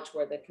acknowledge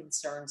where the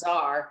concerns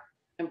are,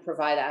 and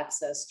provide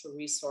access to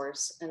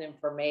resource and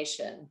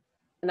information.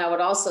 And I would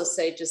also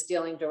say, just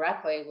dealing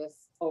directly with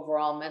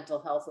overall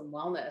mental health and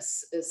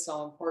wellness is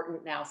so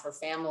important now for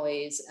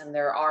families. And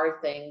there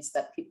are things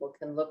that people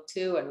can look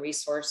to, and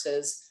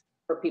resources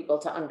for people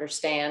to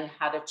understand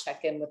how to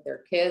check in with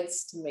their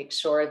kids, to make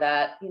sure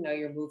that,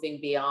 you're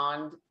moving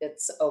beyond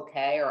it's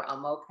okay or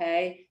I'm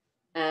okay.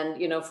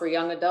 And, for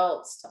young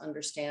adults to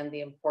understand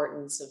the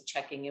importance of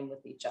checking in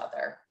with each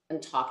other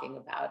and talking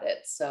about it.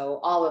 So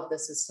all of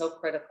this is so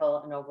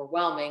critical and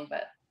overwhelming,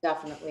 but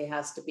definitely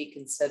has to be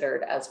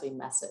considered as we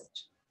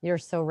message. You're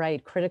so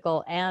right.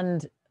 Critical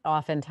and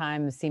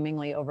oftentimes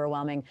seemingly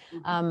overwhelming.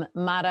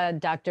 Mara,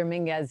 Dr.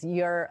 Minguez,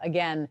 you're,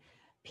 again,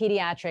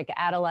 pediatric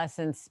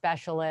adolescent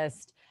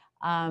specialist.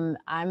 I'm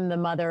the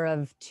mother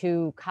of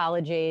 2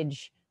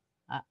 college-age,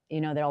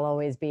 there'll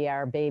always be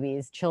our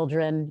babies,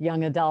 children,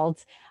 young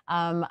adults.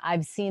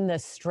 I've seen the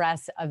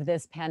stress of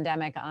this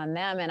pandemic on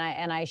them. And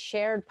I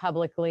shared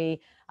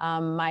publicly,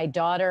 my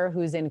daughter,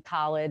 who's in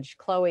college,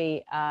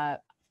 Chloe,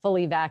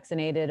 fully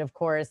vaccinated, of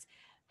course,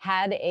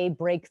 had a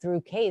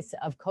breakthrough case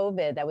of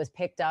COVID that was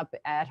picked up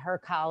at her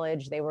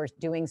college. They were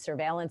doing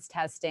surveillance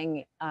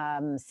testing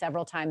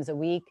several times a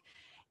week,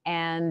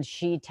 and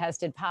she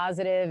tested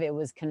positive. It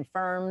was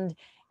confirmed,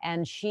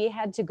 and she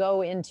had to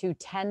go into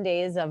 10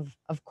 days of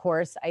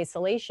course,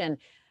 isolation.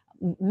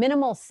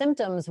 Minimal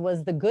symptoms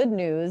was the good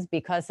news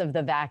because of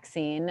the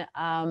vaccine,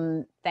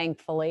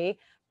 thankfully.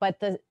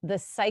 But the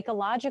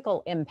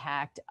psychological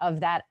impact of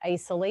that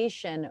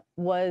isolation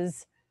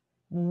was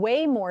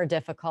way more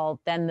difficult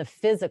than the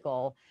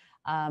physical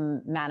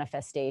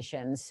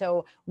manifestations.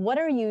 So what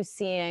are you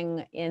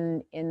seeing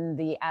in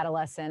the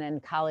adolescent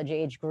and college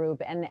age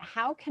group, and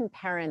how can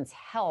parents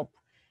help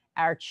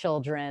our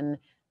children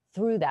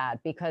through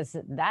that? Because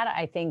that,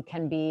 I think,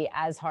 can be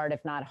as hard,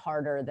 if not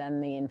harder, than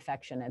the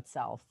infection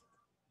itself.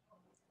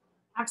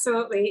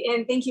 Absolutely.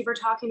 And thank you for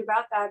talking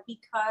about that,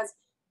 because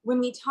when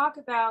we talk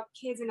about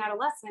kids and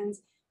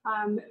adolescents,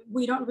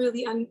 we don't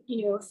really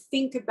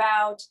think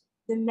about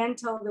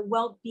the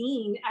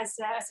well-being as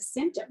a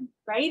symptom,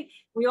 right?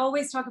 We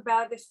always talk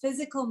about the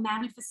physical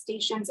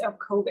manifestations of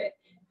COVID,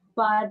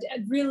 but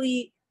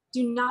really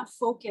do not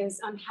focus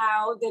on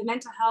how the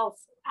mental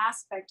health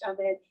aspect of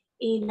it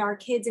in our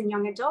kids and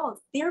young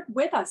adults. They're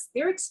with us.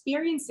 They're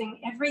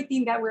experiencing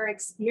everything that we're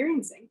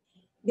experiencing.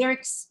 They're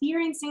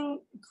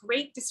experiencing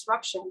great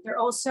disruption. They're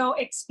also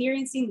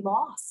experiencing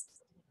loss.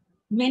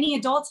 Many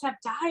adults have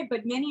died,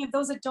 but many of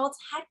those adults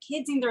had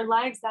kids in their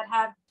lives that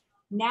have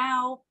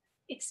now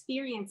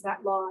experienced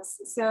that loss.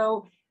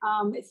 So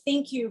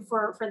thank you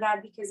for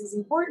that, because it's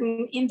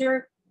important. In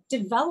their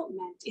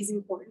development is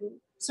important.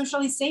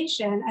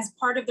 Socialization as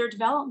part of their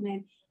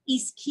development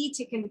is key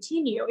to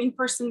continue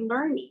in-person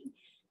learning.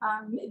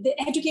 The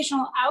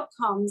educational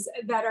outcomes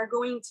that are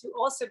going to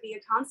also be a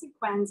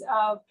consequence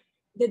of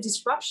the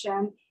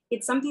disruption,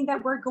 it's something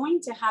that we're going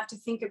to have to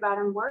think about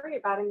and worry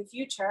about in the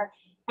future.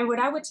 And what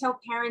I would tell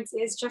parents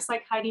is, just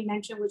like Heidi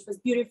mentioned, which was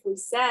beautifully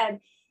said,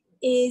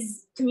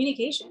 is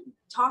communication.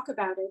 Talk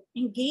about it,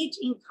 engage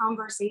in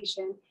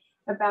conversation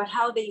about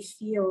how they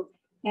feel.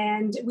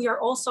 And we are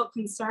also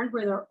concerned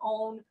with our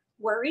own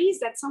worries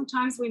that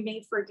sometimes we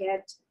may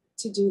forget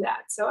to do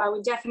that. So I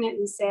would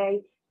definitely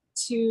say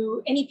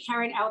to any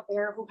parent out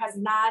there who has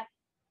not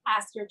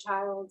asked your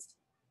child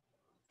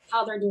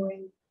how they're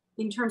doing,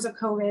 in terms of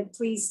COVID,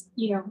 please,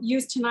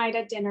 use tonight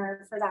at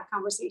dinner for that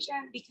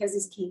conversation because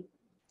it's key.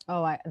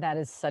 Oh, that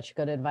is such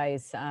good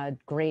advice.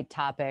 Great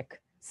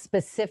topic,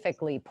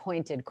 specifically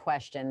pointed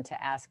question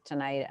to ask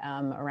tonight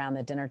around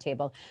the dinner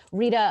table.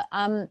 Rita,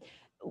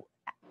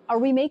 are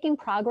we making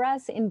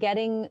progress in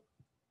getting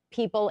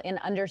people in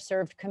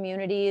underserved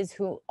communities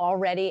who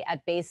already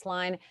at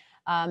baseline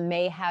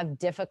may have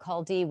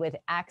difficulty with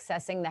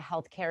accessing the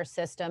healthcare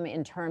system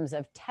in terms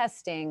of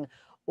testing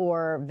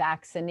or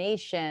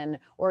vaccination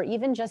or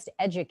even just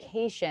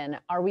education?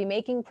 Are we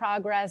making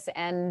progress?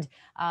 And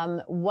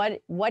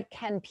what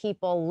can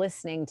people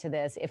listening to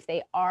this, if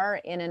they are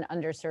in an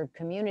underserved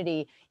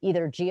community,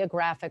 either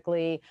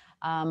geographically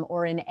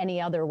or in any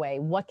other way,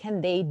 what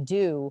can they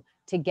do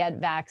to get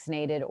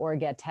vaccinated or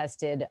get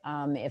tested,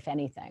 if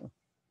anything?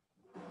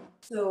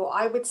 So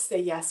I would say,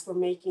 yes, we're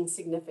making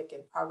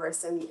significant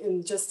progress.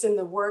 And just in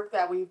the work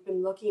that we've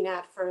been looking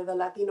at for the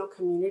Latino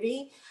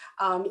community,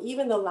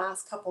 even the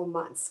last couple of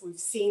months, we've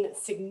seen a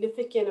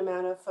significant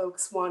amount of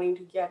folks wanting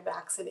to get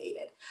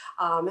vaccinated.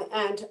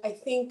 And I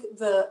think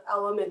the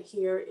element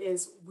here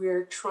is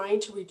we're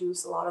trying to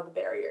reduce a lot of the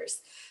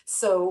barriers.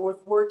 So we're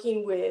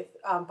working with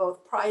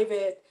both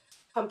private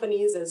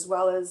companies as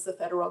well as the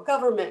federal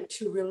government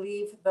to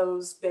relieve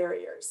those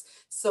barriers.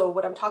 So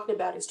what I'm talking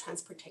about is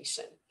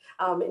transportation.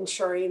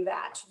 Ensuring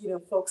that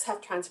folks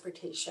have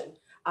transportation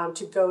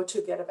to go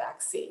to get a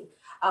vaccine,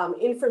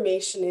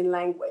 information in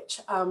language,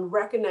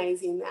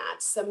 recognizing that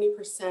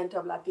 70%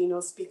 of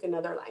Latinos speak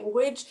another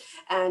language,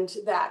 and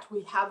that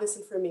we have this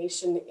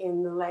information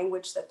in the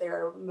language that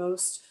they're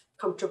most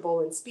comfortable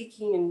in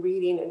speaking and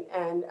reading,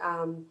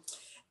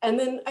 and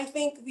then I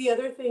think the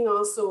other thing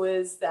also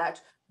is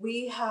that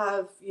we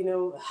have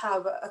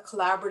a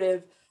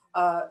collaborative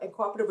and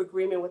cooperative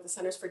agreement with the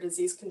Centers for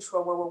Disease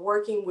Control, where we're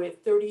working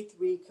with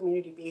 33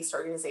 community-based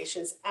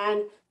organizations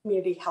and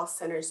community health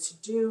centers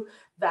to do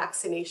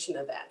vaccination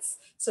events.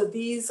 So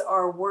these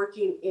are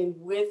working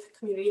with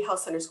community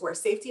health centers who are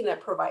safety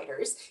net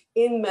providers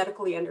in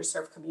medically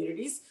underserved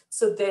communities.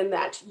 So then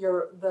that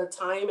the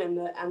time and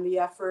the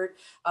effort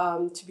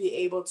to be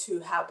able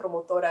to have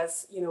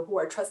promotoras, who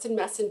are trusted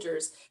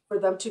messengers, for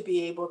them to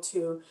be able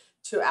to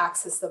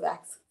access the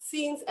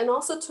vaccines and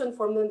also to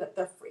inform them that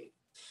they're free.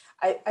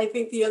 I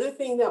think the other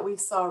thing that we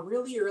saw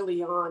really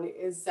early on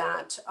is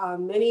that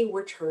many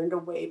were turned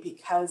away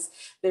because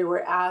they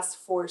were asked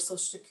for Social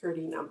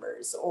Security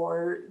numbers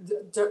or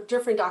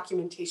different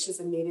documentations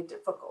and made it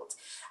difficult.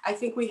 I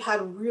think we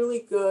had really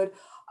good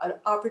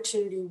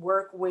opportunity to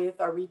work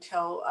with our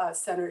retail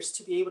centers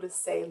to be able to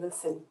say,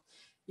 listen,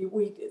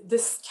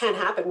 this can't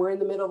happen. We're in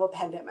the middle of a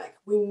pandemic.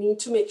 We need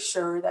to make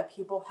sure that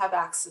people have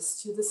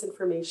access to this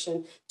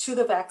information, to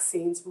the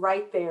vaccines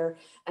right there.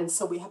 And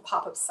so we have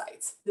pop-up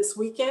sites. This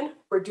weekend,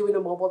 we're doing a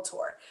mobile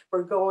tour.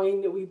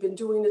 We've been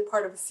doing it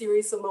part of a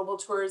series of mobile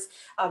tours,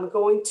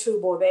 going to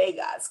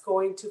bodegas,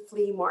 going to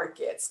flea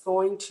markets,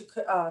 going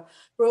to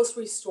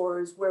grocery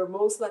stores where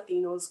most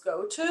Latinos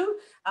go to,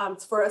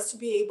 for us to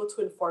be able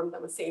to inform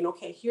them and saying,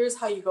 okay, here's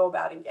how you go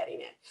about in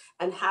getting it,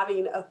 and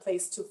having a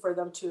place for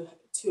them to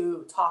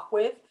talk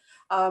with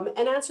and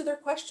answer their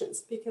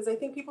questions, because I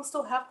think people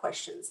still have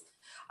questions.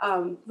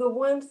 The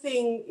one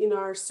thing in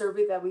our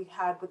survey that we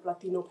had with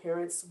Latino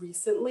parents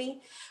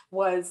recently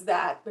was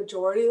that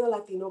majority of the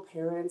Latino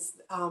parents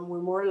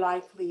were more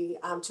likely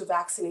to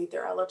vaccinate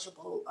their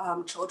eligible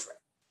children.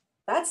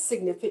 That's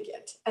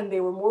significant. And they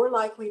were more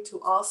likely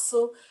to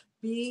also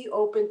be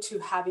open to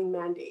having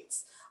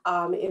mandates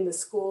in the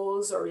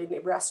schools or in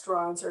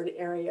restaurants or in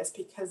areas,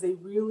 because they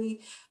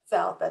really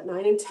felt that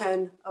 9 in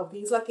 10 of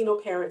these Latino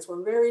parents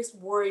were very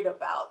worried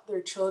about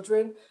their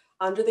children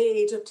under the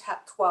age of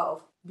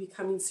 12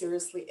 becoming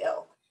seriously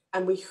ill.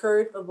 And we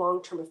heard the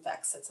long-term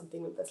effects that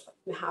something like this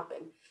can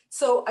happen.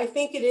 So I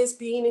think it is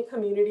being in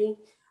community,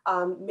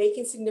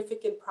 making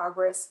significant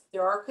progress.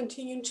 There are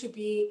continuing to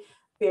be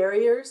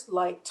barriers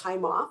like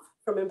time off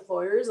from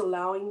employers,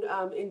 allowing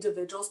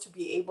individuals to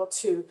be able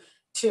to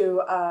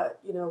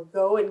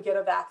go and get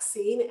a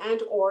vaccine,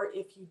 and or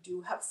if you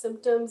do have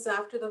symptoms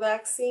after the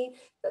vaccine,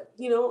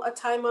 a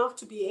time off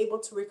to be able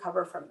to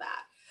recover from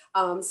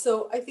that.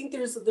 So I think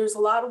there's a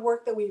lot of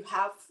work that we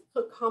have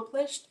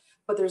accomplished,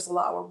 but there's a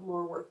lot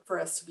more work for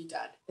us to be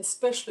done,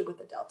 especially with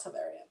the Delta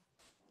variant.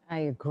 I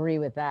agree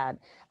with that.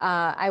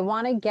 I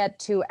want to get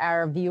to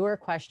our viewer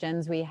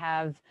questions. We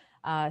have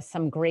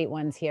some great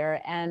ones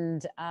here,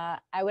 and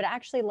I would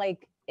actually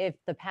like, if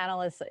the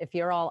panelists, if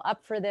you're all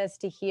up for this,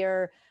 to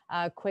hear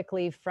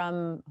quickly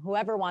from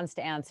whoever wants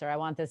to answer. I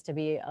want this to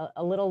be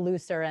a little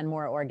looser and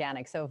more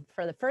organic. So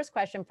for the first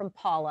question from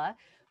Paula,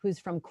 who's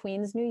from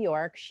Queens, New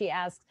York, she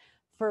asks,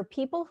 for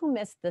people who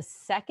missed the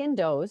second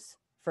dose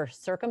for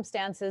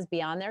circumstances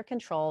beyond their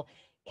control,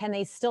 can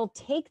they still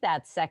take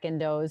that second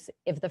dose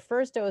if the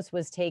first dose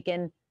was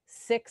taken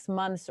 6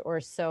 months or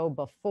so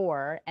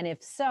before? And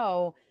if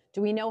so,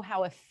 do we know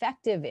how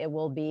effective it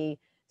will be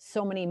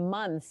so many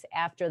months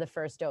after the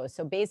first dose?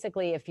 So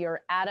basically, if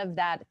you're out of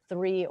that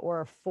 3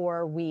 or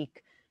 4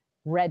 week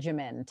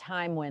regimen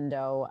time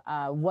window,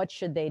 what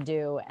should they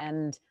do?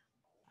 And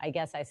I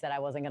guess I said I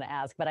wasn't going to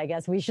ask, but I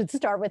guess we should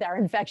start with our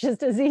infectious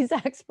disease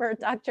expert,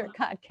 Dr.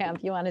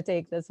 Kottkamp. You want to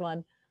take this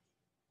one?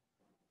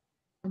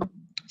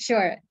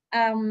 Sure.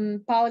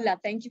 Paula,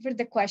 thank you for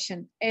the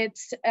question.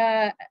 It's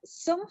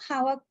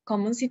somehow a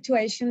common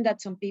situation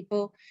that some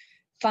people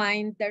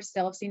find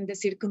themselves in the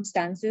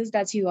circumstances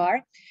that you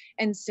are.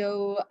 And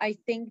so I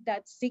think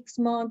that 6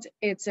 months,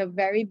 it's a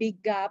very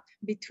big gap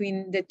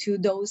between the two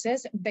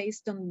doses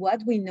based on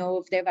what we know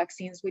of the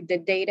vaccines with the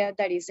data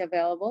that is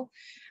available.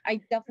 I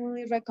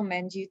definitely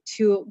recommend you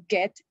to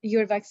get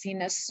your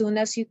vaccine as soon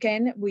as you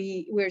can.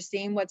 We're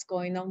seeing what's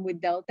going on with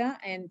Delta,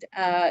 and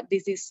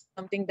this is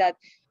something that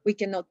we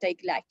cannot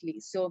take lightly.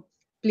 So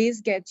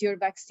please get your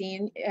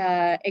vaccine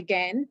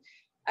again.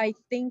 I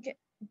think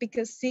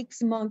because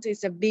 6 months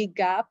is a big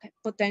gap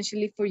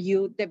potentially for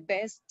you, the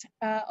best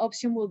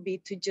option will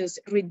be to just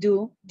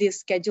redo this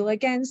schedule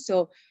again.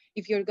 So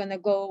if you're going to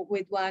go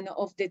with one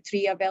of the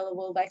 3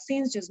 available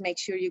vaccines, just make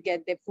sure you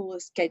get the full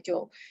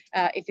schedule,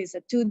 if it's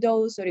a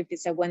 2-dose or if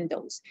it's a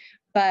 1-dose.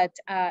 But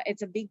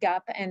it's a big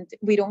gap, and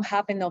we don't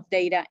have enough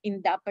data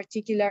in that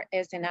particular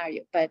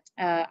scenario. But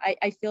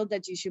I feel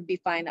that you should be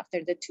fine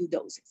after the 2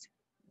 doses.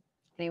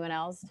 Anyone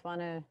else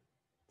want to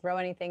throw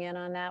anything in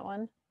on that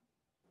one?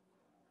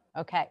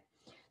 Okay.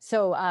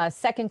 So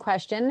second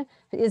question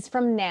is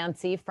from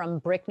Nancy from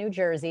Brick, New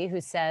Jersey,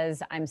 who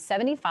says, I'm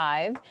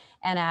 75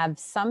 and I have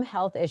some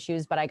health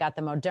issues, but I got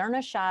the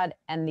Moderna shot,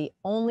 and the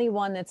only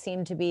one that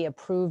seemed to be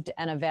approved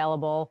and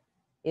available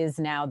is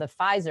now the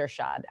Pfizer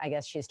shot. I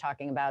guess she's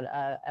talking about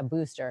a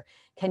booster.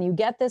 Can you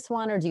get this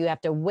one, or do you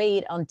have to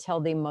wait until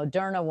the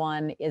Moderna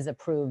one is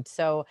approved?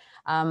 So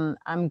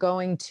I'm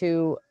going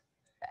to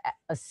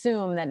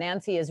assume that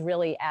Nancy is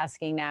really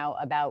asking now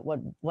about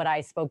what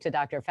I spoke to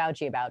Dr.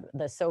 Fauci about,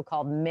 the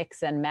so-called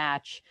mix and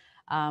match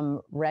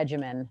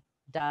regimen.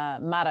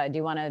 Mara, do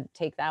you want to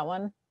take that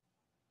one?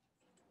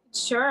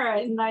 Sure.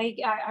 And I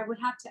would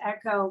have to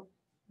echo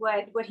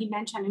what he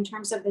mentioned in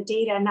terms of the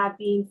data not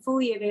being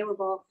fully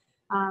available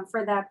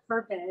for that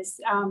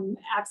purpose.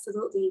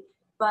 Absolutely.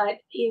 But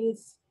if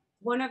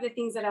one of the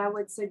things that I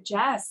would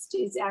suggest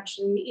is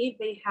actually, if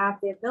they have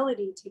the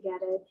ability to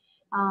get it,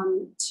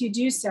 to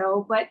do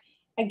so. But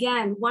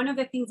again, one of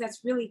the things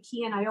that's really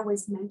key, and I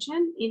always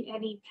mention in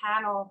any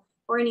panel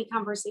or any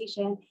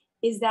conversation,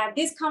 is that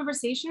these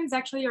conversations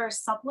actually are a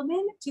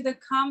supplement to the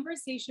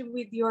conversation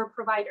with your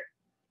provider,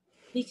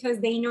 because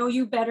they know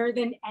you better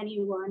than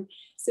anyone.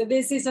 So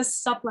this is a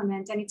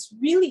supplement, and it's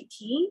really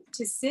key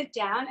to sit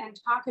down and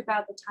talk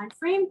about the time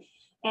frame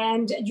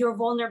and your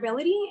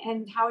vulnerability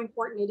and how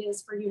important it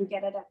is for you to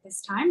get it at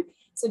this time.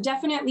 So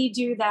definitely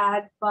do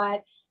that.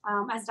 But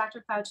as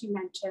Dr. Fauci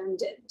mentioned,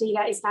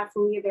 data is not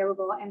fully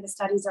available and the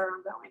studies are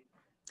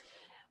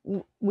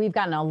ongoing. We've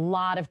gotten a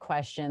lot of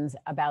questions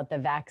about the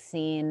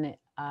vaccine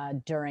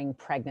during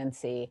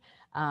pregnancy.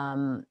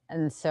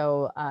 And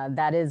so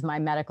that is my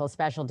medical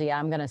specialty.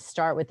 I'm going to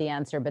start with the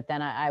answer, but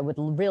then I would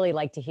really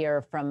like to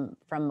hear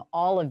from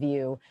all of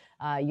you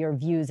your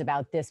views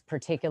about this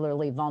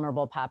particularly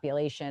vulnerable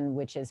population,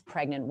 which is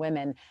pregnant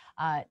women.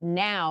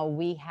 Now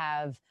we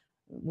have,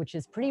 which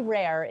is pretty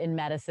rare in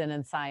medicine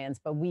and science,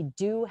 but we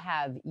do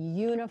have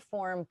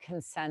uniform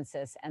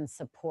consensus and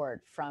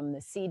support from the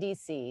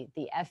CDC,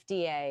 the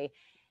FDA,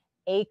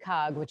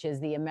 ACOG, which is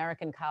the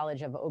American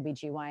College of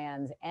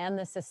OBGYNs, and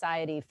the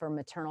Society for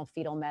Maternal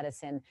Fetal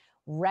Medicine,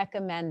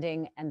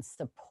 recommending and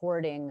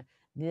supporting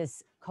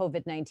this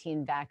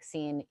COVID-19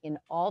 vaccine in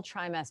all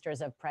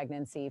trimesters of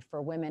pregnancy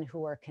for women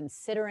who are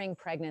considering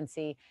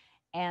pregnancy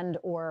and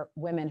or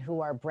women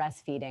who are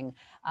breastfeeding.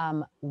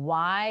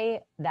 Why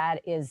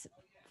that is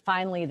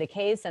finally the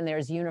case, and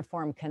there's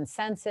uniform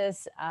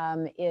consensus,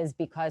 is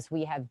because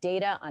we have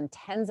data on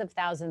tens of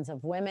thousands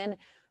of women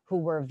who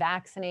were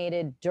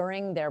vaccinated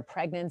during their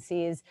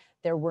pregnancies.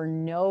 There were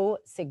no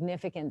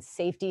significant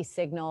safety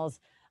signals.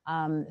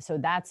 So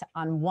that's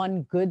on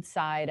one good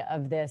side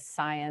of this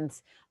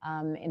science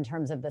in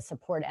terms of the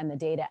support and the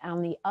data.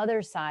 On the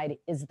other side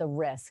is the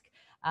risk.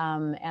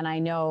 And I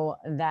know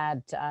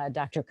that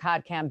Dr.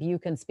 Kottkamp, you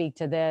can speak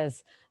to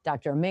this.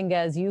 Dr.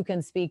 Minguez, you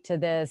can speak to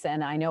this.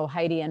 And I know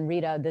Heidi and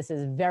Rita, this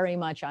is very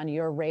much on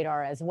your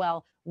radar as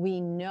well. We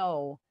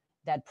know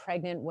that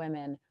pregnant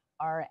women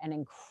are an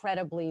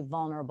incredibly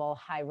vulnerable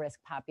high-risk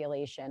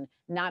population,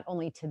 not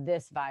only to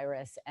this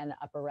virus and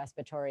upper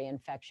respiratory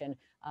infection,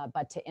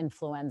 but to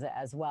influenza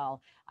as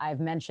well.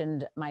 I've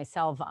mentioned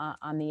myself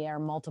on the air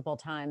multiple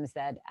times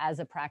that as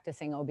a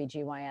practicing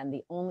OBGYN,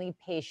 the only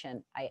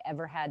patient I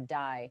ever had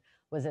die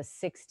was a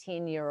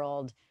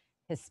 16-year-old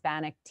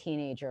Hispanic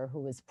teenager who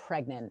was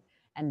pregnant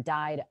and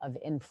died of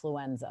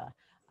influenza.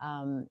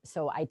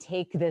 So I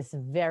take this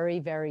very,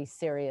 very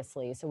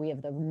seriously. So we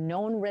have the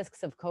known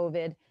risks of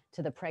COVID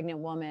to the pregnant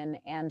woman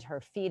and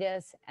her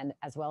fetus, and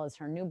as well as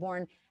her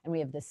newborn. And we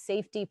have the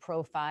safety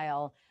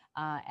profile.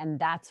 And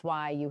that's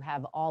why you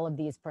have all of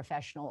these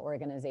professional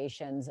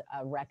organizations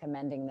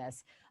recommending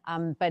this.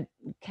 But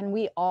can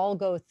we all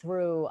go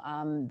through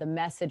the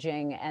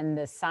messaging and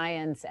the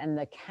science and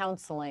the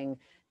counseling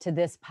to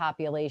this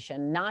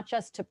population, not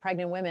just to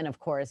pregnant women, of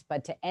course,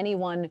 but to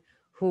anyone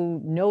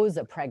who knows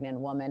a pregnant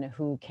woman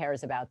who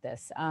cares about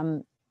this.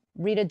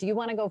 Rita, do you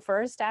want to go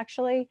first,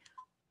 actually?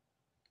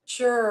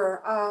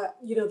 Sure.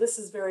 This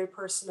is very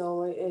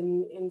personal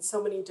in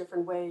so many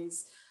different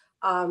ways,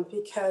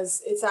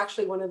 because it's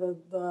actually one of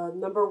the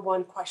number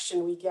one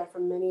question we get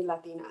from many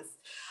Latinas,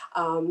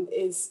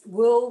 is,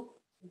 will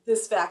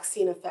this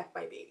vaccine affect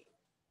my baby?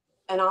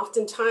 And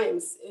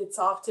oftentimes, it's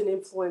often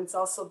influenced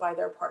also by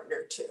their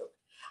partner too,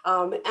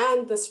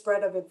 and the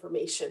spread of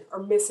information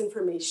or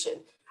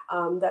misinformation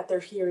that they're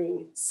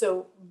hearing.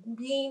 So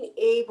being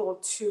able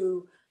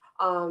to,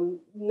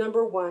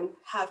 number one,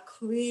 have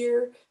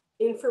clear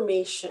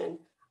information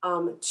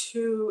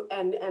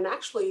and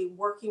actually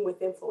working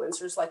with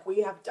influencers like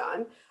we have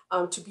done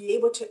to be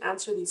able to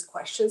answer these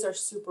questions are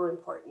super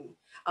important.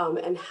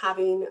 And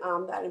having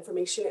that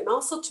information, and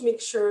also to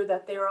make sure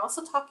that they're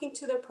also talking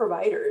to their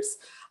providers,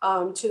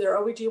 to their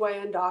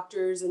OBGYN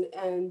doctors,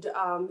 and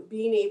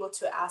being able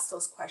to ask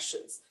those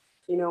questions.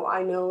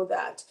 I know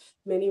that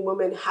many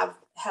women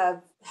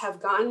have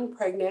gotten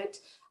pregnant,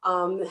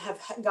 have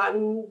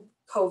gotten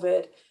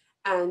COVID,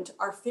 and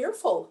are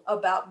fearful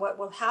about what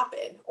will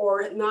happen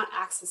or not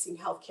accessing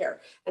healthcare.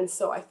 And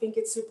so I think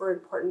it's super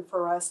important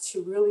for us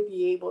to really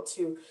be able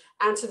to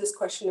answer this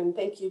question. And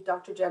thank you,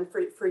 Dr. Jen,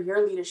 for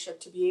your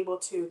leadership to be able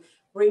to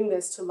bring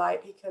this to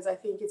light, because I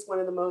think it's one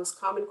of the most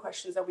common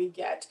questions that we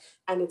get.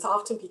 And it's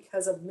often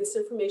because of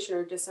misinformation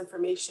or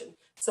disinformation.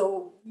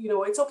 So,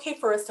 it's okay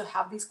for us to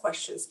have these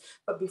questions,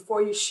 but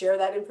before you share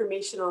that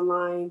information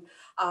online,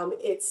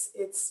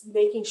 it's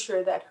making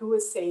sure that who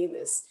is saying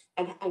this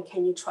and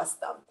can you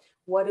trust them?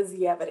 What is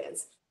the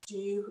evidence?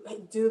 Do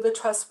the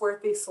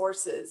trustworthy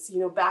sources,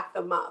 back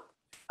them up?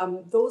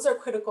 Those are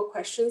critical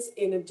questions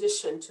in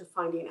addition to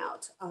finding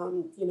out,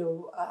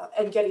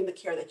 and getting the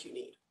care that you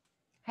need.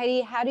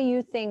 Heidi, how do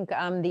you think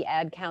the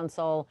Ad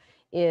Council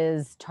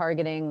is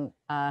targeting,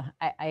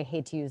 I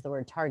hate to use the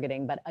word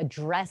targeting, but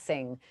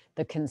addressing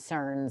the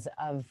concerns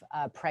of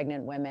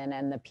pregnant women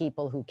and the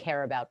people who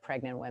care about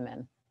pregnant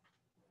women?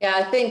 Yeah,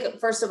 I think,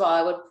 first of all,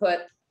 I would put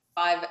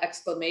 5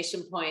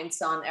 exclamation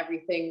points on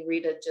everything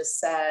Rita just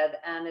said.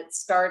 And it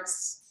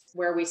starts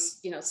where we,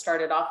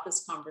 started off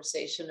this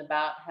conversation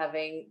about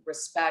having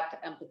respect,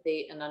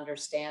 empathy, and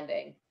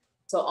understanding.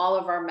 So all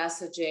of our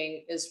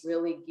messaging is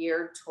really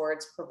geared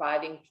towards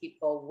providing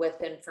people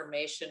with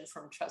information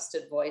from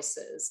trusted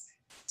voices.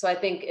 So I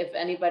think if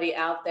anybody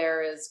out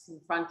there is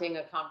confronting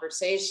a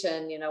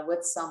conversation,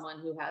 with someone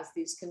who has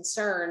these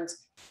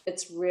concerns,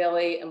 it's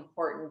really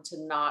important to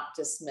not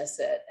dismiss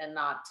it and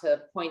not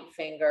to point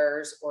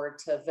fingers or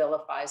to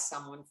vilify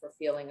someone for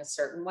feeling a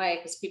certain way,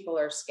 because people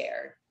are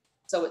scared.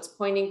 So it's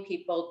pointing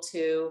people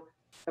to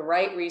the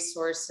right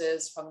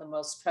resources from the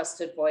most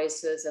trusted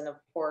voices, and of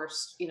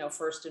course,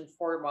 first and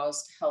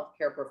foremost,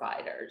 healthcare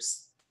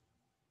providers.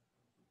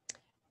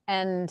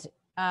 And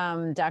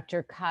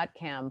Dr.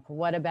 Kottkamp,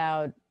 what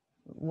about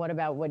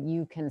what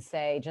you can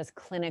say just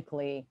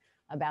clinically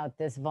about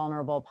this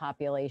vulnerable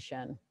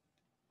population?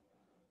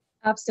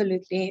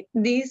 Absolutely.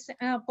 This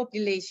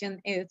population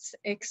is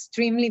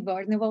extremely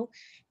vulnerable.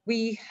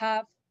 We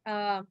have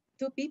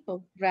 2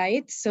 people,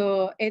 right?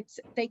 So it's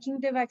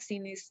taking the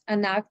vaccine is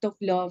an act of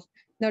love,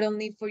 not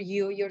only for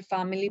you, your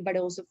family, but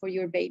also for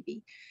your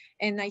baby.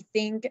 And I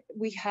think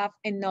we have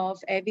enough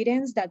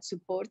evidence that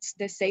supports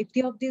the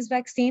safety of these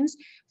vaccines.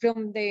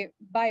 From the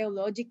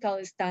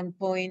biological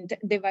standpoint,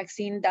 the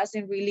vaccine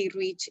doesn't really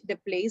reach the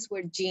place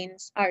where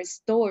genes are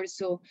stored.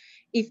 So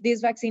if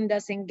this vaccine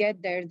doesn't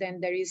get there, then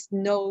there is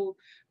no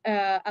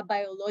a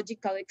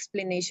biological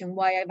explanation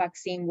why a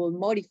vaccine will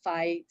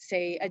modify,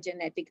 say, a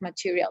genetic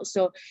material.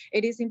 So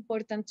it is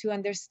important to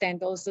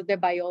understand also the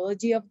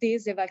biology of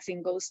this. The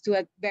vaccine goes to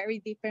a very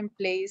different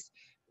place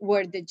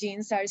where the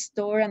genes are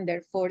stored, and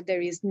therefore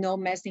there is no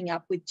messing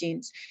up with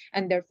genes.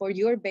 And therefore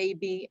your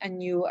baby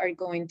and you are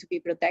going to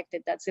be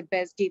protected. That's the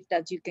best gift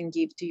that you can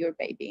give to your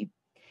baby.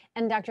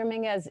 And Dr.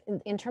 Minguez,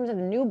 in terms of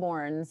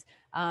newborns,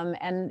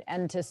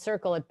 and to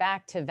circle it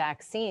back to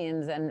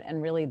vaccines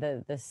and really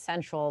the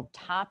central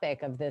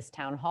topic of this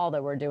town hall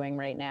that we're doing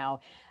right now,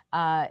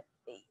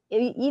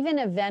 even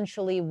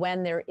eventually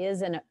when there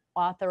is an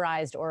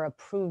authorized or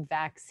approved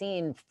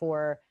vaccine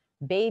for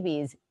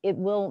babies, it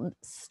will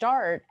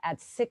start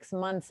at 6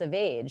 months of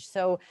age.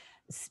 So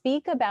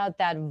speak about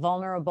that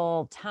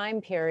vulnerable time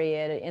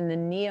period in the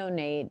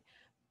neonate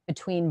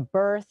between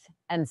birth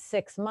and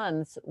 6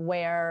 months,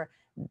 where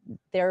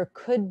there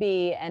could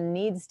be and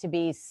needs to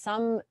be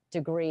some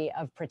degree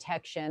of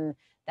protection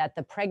that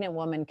the pregnant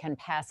woman can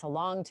pass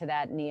along to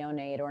that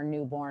neonate or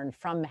newborn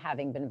from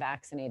having been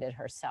vaccinated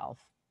herself.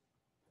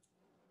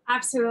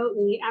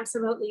 Absolutely,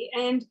 absolutely.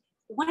 And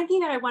one thing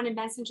that I want to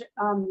message,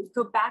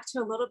 go back to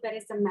a little bit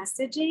is the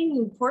messaging.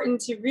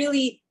 Important to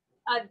really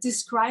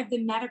describe the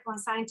medical and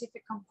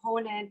scientific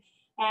component.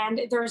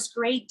 And there's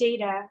great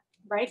data,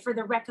 right, for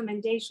the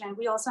recommendation.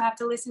 We also have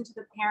to listen to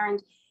the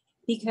parent,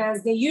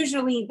 because they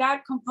usually,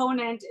 that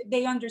component,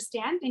 they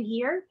understand and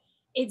hear.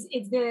 It's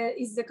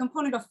the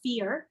component of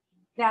fear.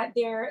 that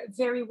they're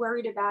very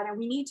worried about. And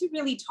we need to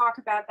really talk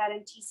about that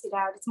and tease it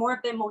out. It's more of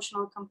the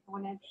emotional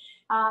component.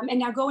 And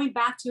now going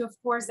back to, of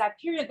course, that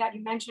period that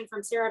you mentioned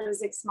from 0 to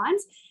 6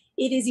 months,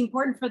 it is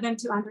important for them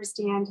to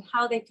understand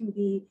how they can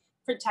be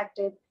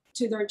protected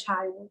to their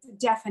child,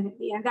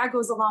 definitely. And that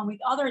goes along with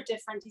other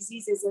different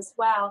diseases as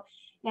well.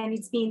 And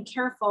it's being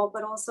careful,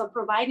 but also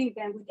providing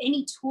them with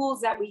any tools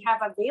that we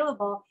have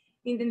available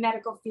in the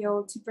medical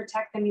field to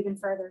protect them even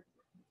further.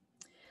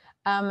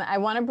 I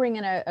want to bring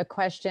in a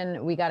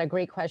question. We got a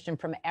great question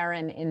from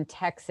Erin in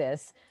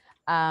Texas,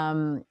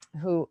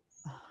 who,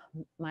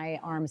 my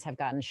arms have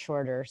gotten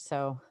shorter,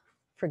 so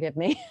forgive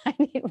me. I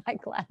need my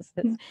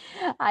glasses.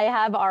 I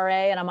have RA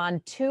and I'm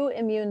on 2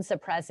 immune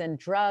suppressant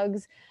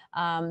drugs.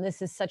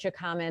 This is such a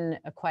common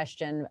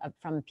question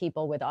from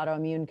people with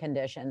autoimmune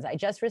conditions. I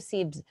just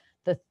received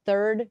the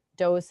 3rd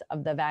dose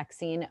of the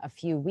vaccine a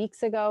few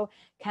weeks ago.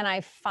 Can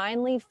I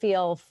finally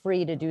feel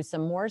free to do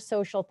some more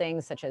social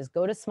things, such as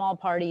go to small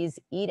parties,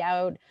 eat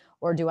out,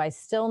 or do I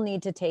still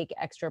need to take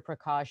extra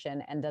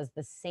precaution? And does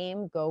the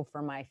same go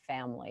for my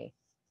family?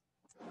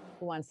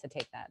 Who wants to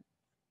take that?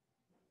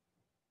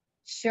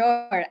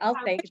 Sure, I'll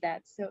take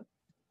that. So,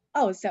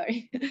 oh,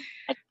 sorry.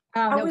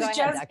 No, go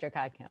ahead, Dr.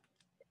 Kottkamp.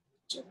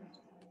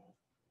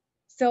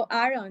 So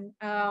Aaron,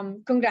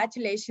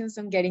 congratulations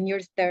on getting your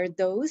 3rd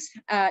dose.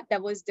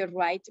 That was the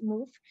right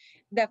move.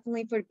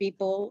 Definitely for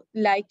people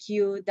like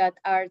you that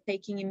are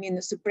taking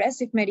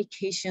immunosuppressive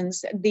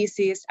medications, this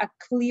is a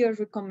clear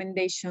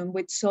recommendation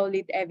with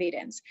solid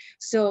evidence.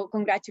 So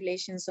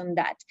congratulations on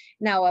that.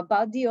 Now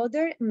about the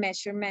other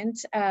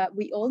measurements,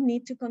 we all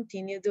need to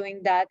continue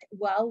doing that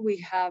while we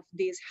have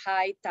this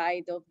high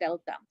tide of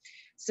Delta.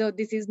 So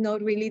this is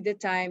not really the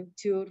time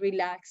to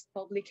relax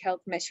public health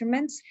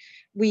measurements.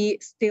 We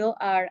still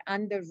are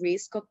under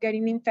risk of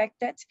getting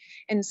infected.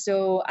 And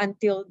so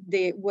until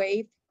the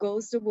wave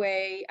goes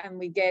away and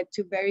we get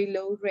to very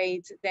low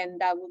rates, then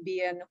that will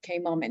be an okay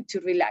moment to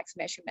relax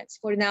measurements.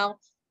 For now,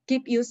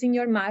 keep using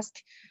your mask,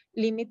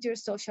 limit your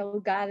social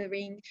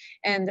gathering,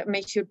 and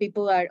make sure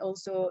people are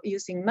also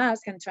using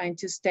masks and trying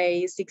to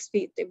stay 6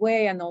 feet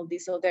away and all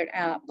these other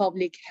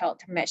public health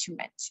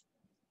measurements.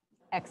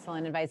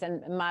 Excellent advice.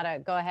 And Mara,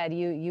 go ahead.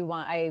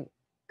 I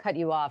cut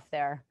you off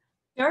there.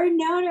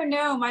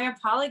 No. My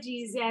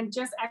apologies. And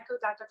just echo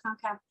Dr.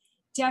 Kottkamp.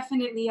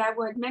 Definitely, I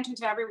would mention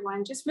to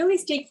everyone, just really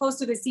stay close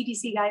to the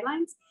CDC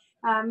guidelines.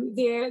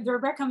 Their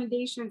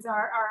recommendations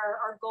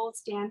are gold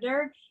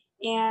standard,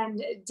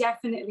 and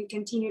definitely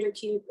continue to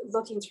keep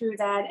looking through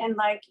that. And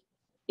like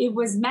it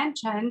was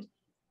mentioned,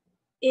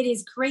 it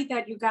is great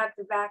that you got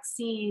the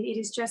vaccine. It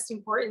is just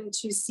important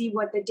to see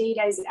what the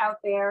data is out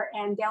there,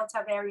 and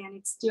Delta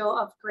variant is still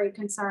of great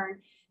concern.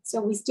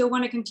 So we still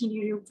want to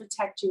continue to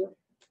protect you.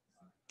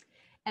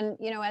 And,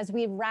 as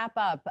we wrap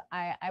up,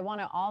 I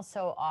want to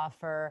also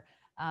offer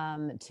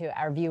to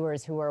our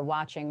viewers who are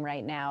watching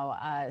right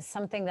now,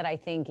 something that I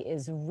think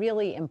is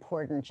really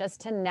important just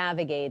to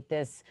navigate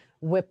this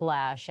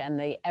whiplash and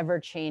the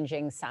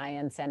ever-changing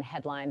science and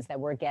headlines that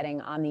we're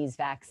getting on these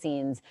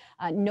vaccines.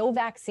 No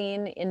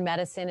vaccine in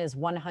medicine is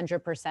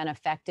 100%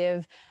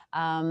 effective.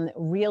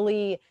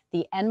 Really,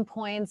 the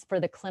endpoints for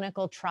the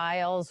clinical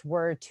trials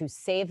were to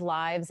save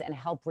lives and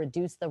help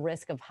reduce the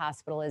risk of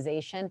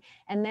hospitalization.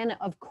 And then,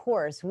 of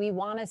course, we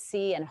want to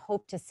see and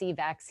hope to see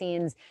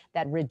vaccines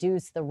that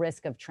reduce the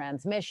risk of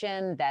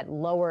transmission, that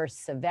lower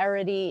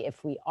severity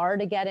if we are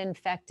to get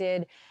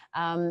infected.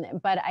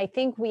 But I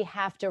think we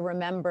have to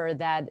remember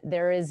that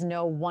there is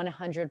no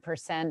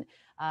 100%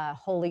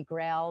 holy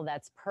grail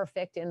that's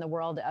perfect in the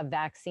world of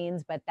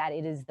vaccines, but that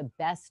it is the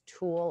best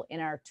tool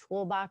in our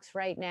toolbox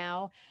right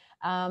now.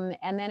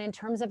 And then in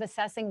terms of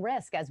assessing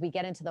risk as we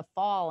get into the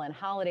fall and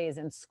holidays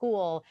and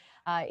school,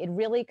 it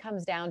really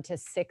comes down to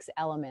 6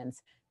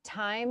 elements: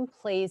 time,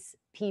 place,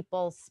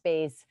 people,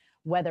 space,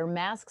 whether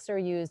masks are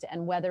used,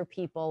 and whether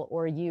people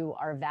or you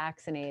are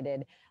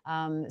vaccinated.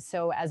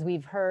 So as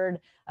we've heard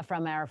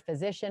from our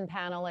physician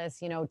panelists,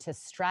 to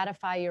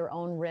stratify your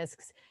own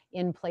risks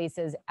in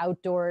places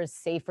outdoors,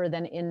 safer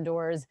than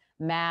indoors,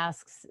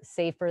 masks,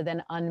 safer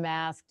than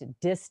unmasked,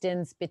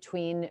 distance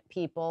between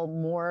people,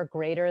 more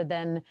greater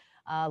than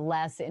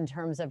less in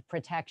terms of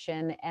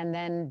protection, and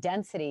then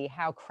density,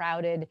 how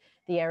crowded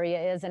the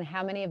area is and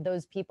how many of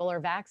those people are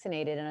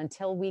vaccinated. And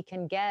until we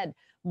can get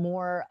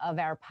more of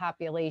our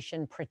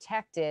population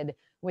protected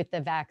with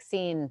the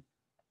vaccine,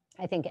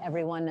 I think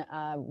everyone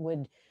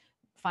would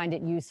find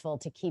it useful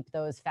to keep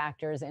those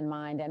factors in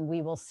mind. And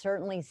we will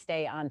certainly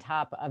stay on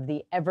top of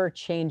the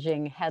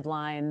ever-changing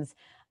headlines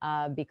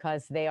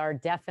because they are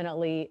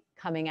definitely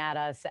coming at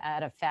us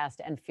at a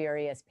fast and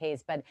furious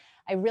pace. But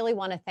I really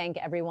want to thank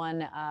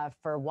everyone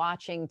for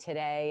watching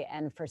today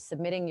and for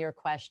submitting your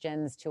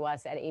questions to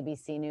us at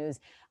ABC News.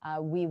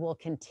 We will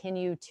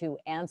continue to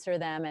answer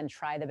them and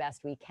try the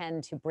best we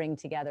can to bring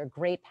together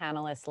great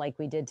panelists like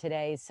we did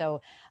today.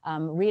 So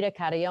Rita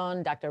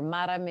Carrion, Dr.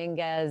 Mara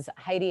Minguez,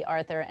 Heidi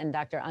Arthur, and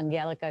Dr.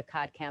 Angelica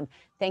Kottkamp,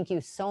 thank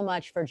you so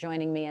much for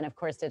joining me. And of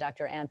course to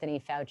Dr. Anthony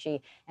Fauci.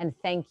 And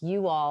thank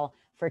you all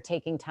for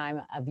taking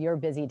time of your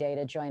busy day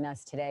to join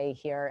us today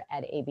here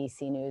at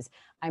ABC News.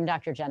 I'm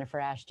Dr. Jennifer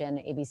Ashton,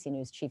 ABC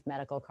News Chief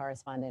Medical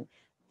Correspondent.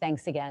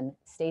 Thanks again.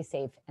 Stay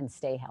safe and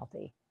stay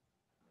healthy.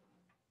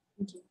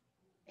 Thank you.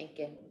 Thank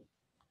you.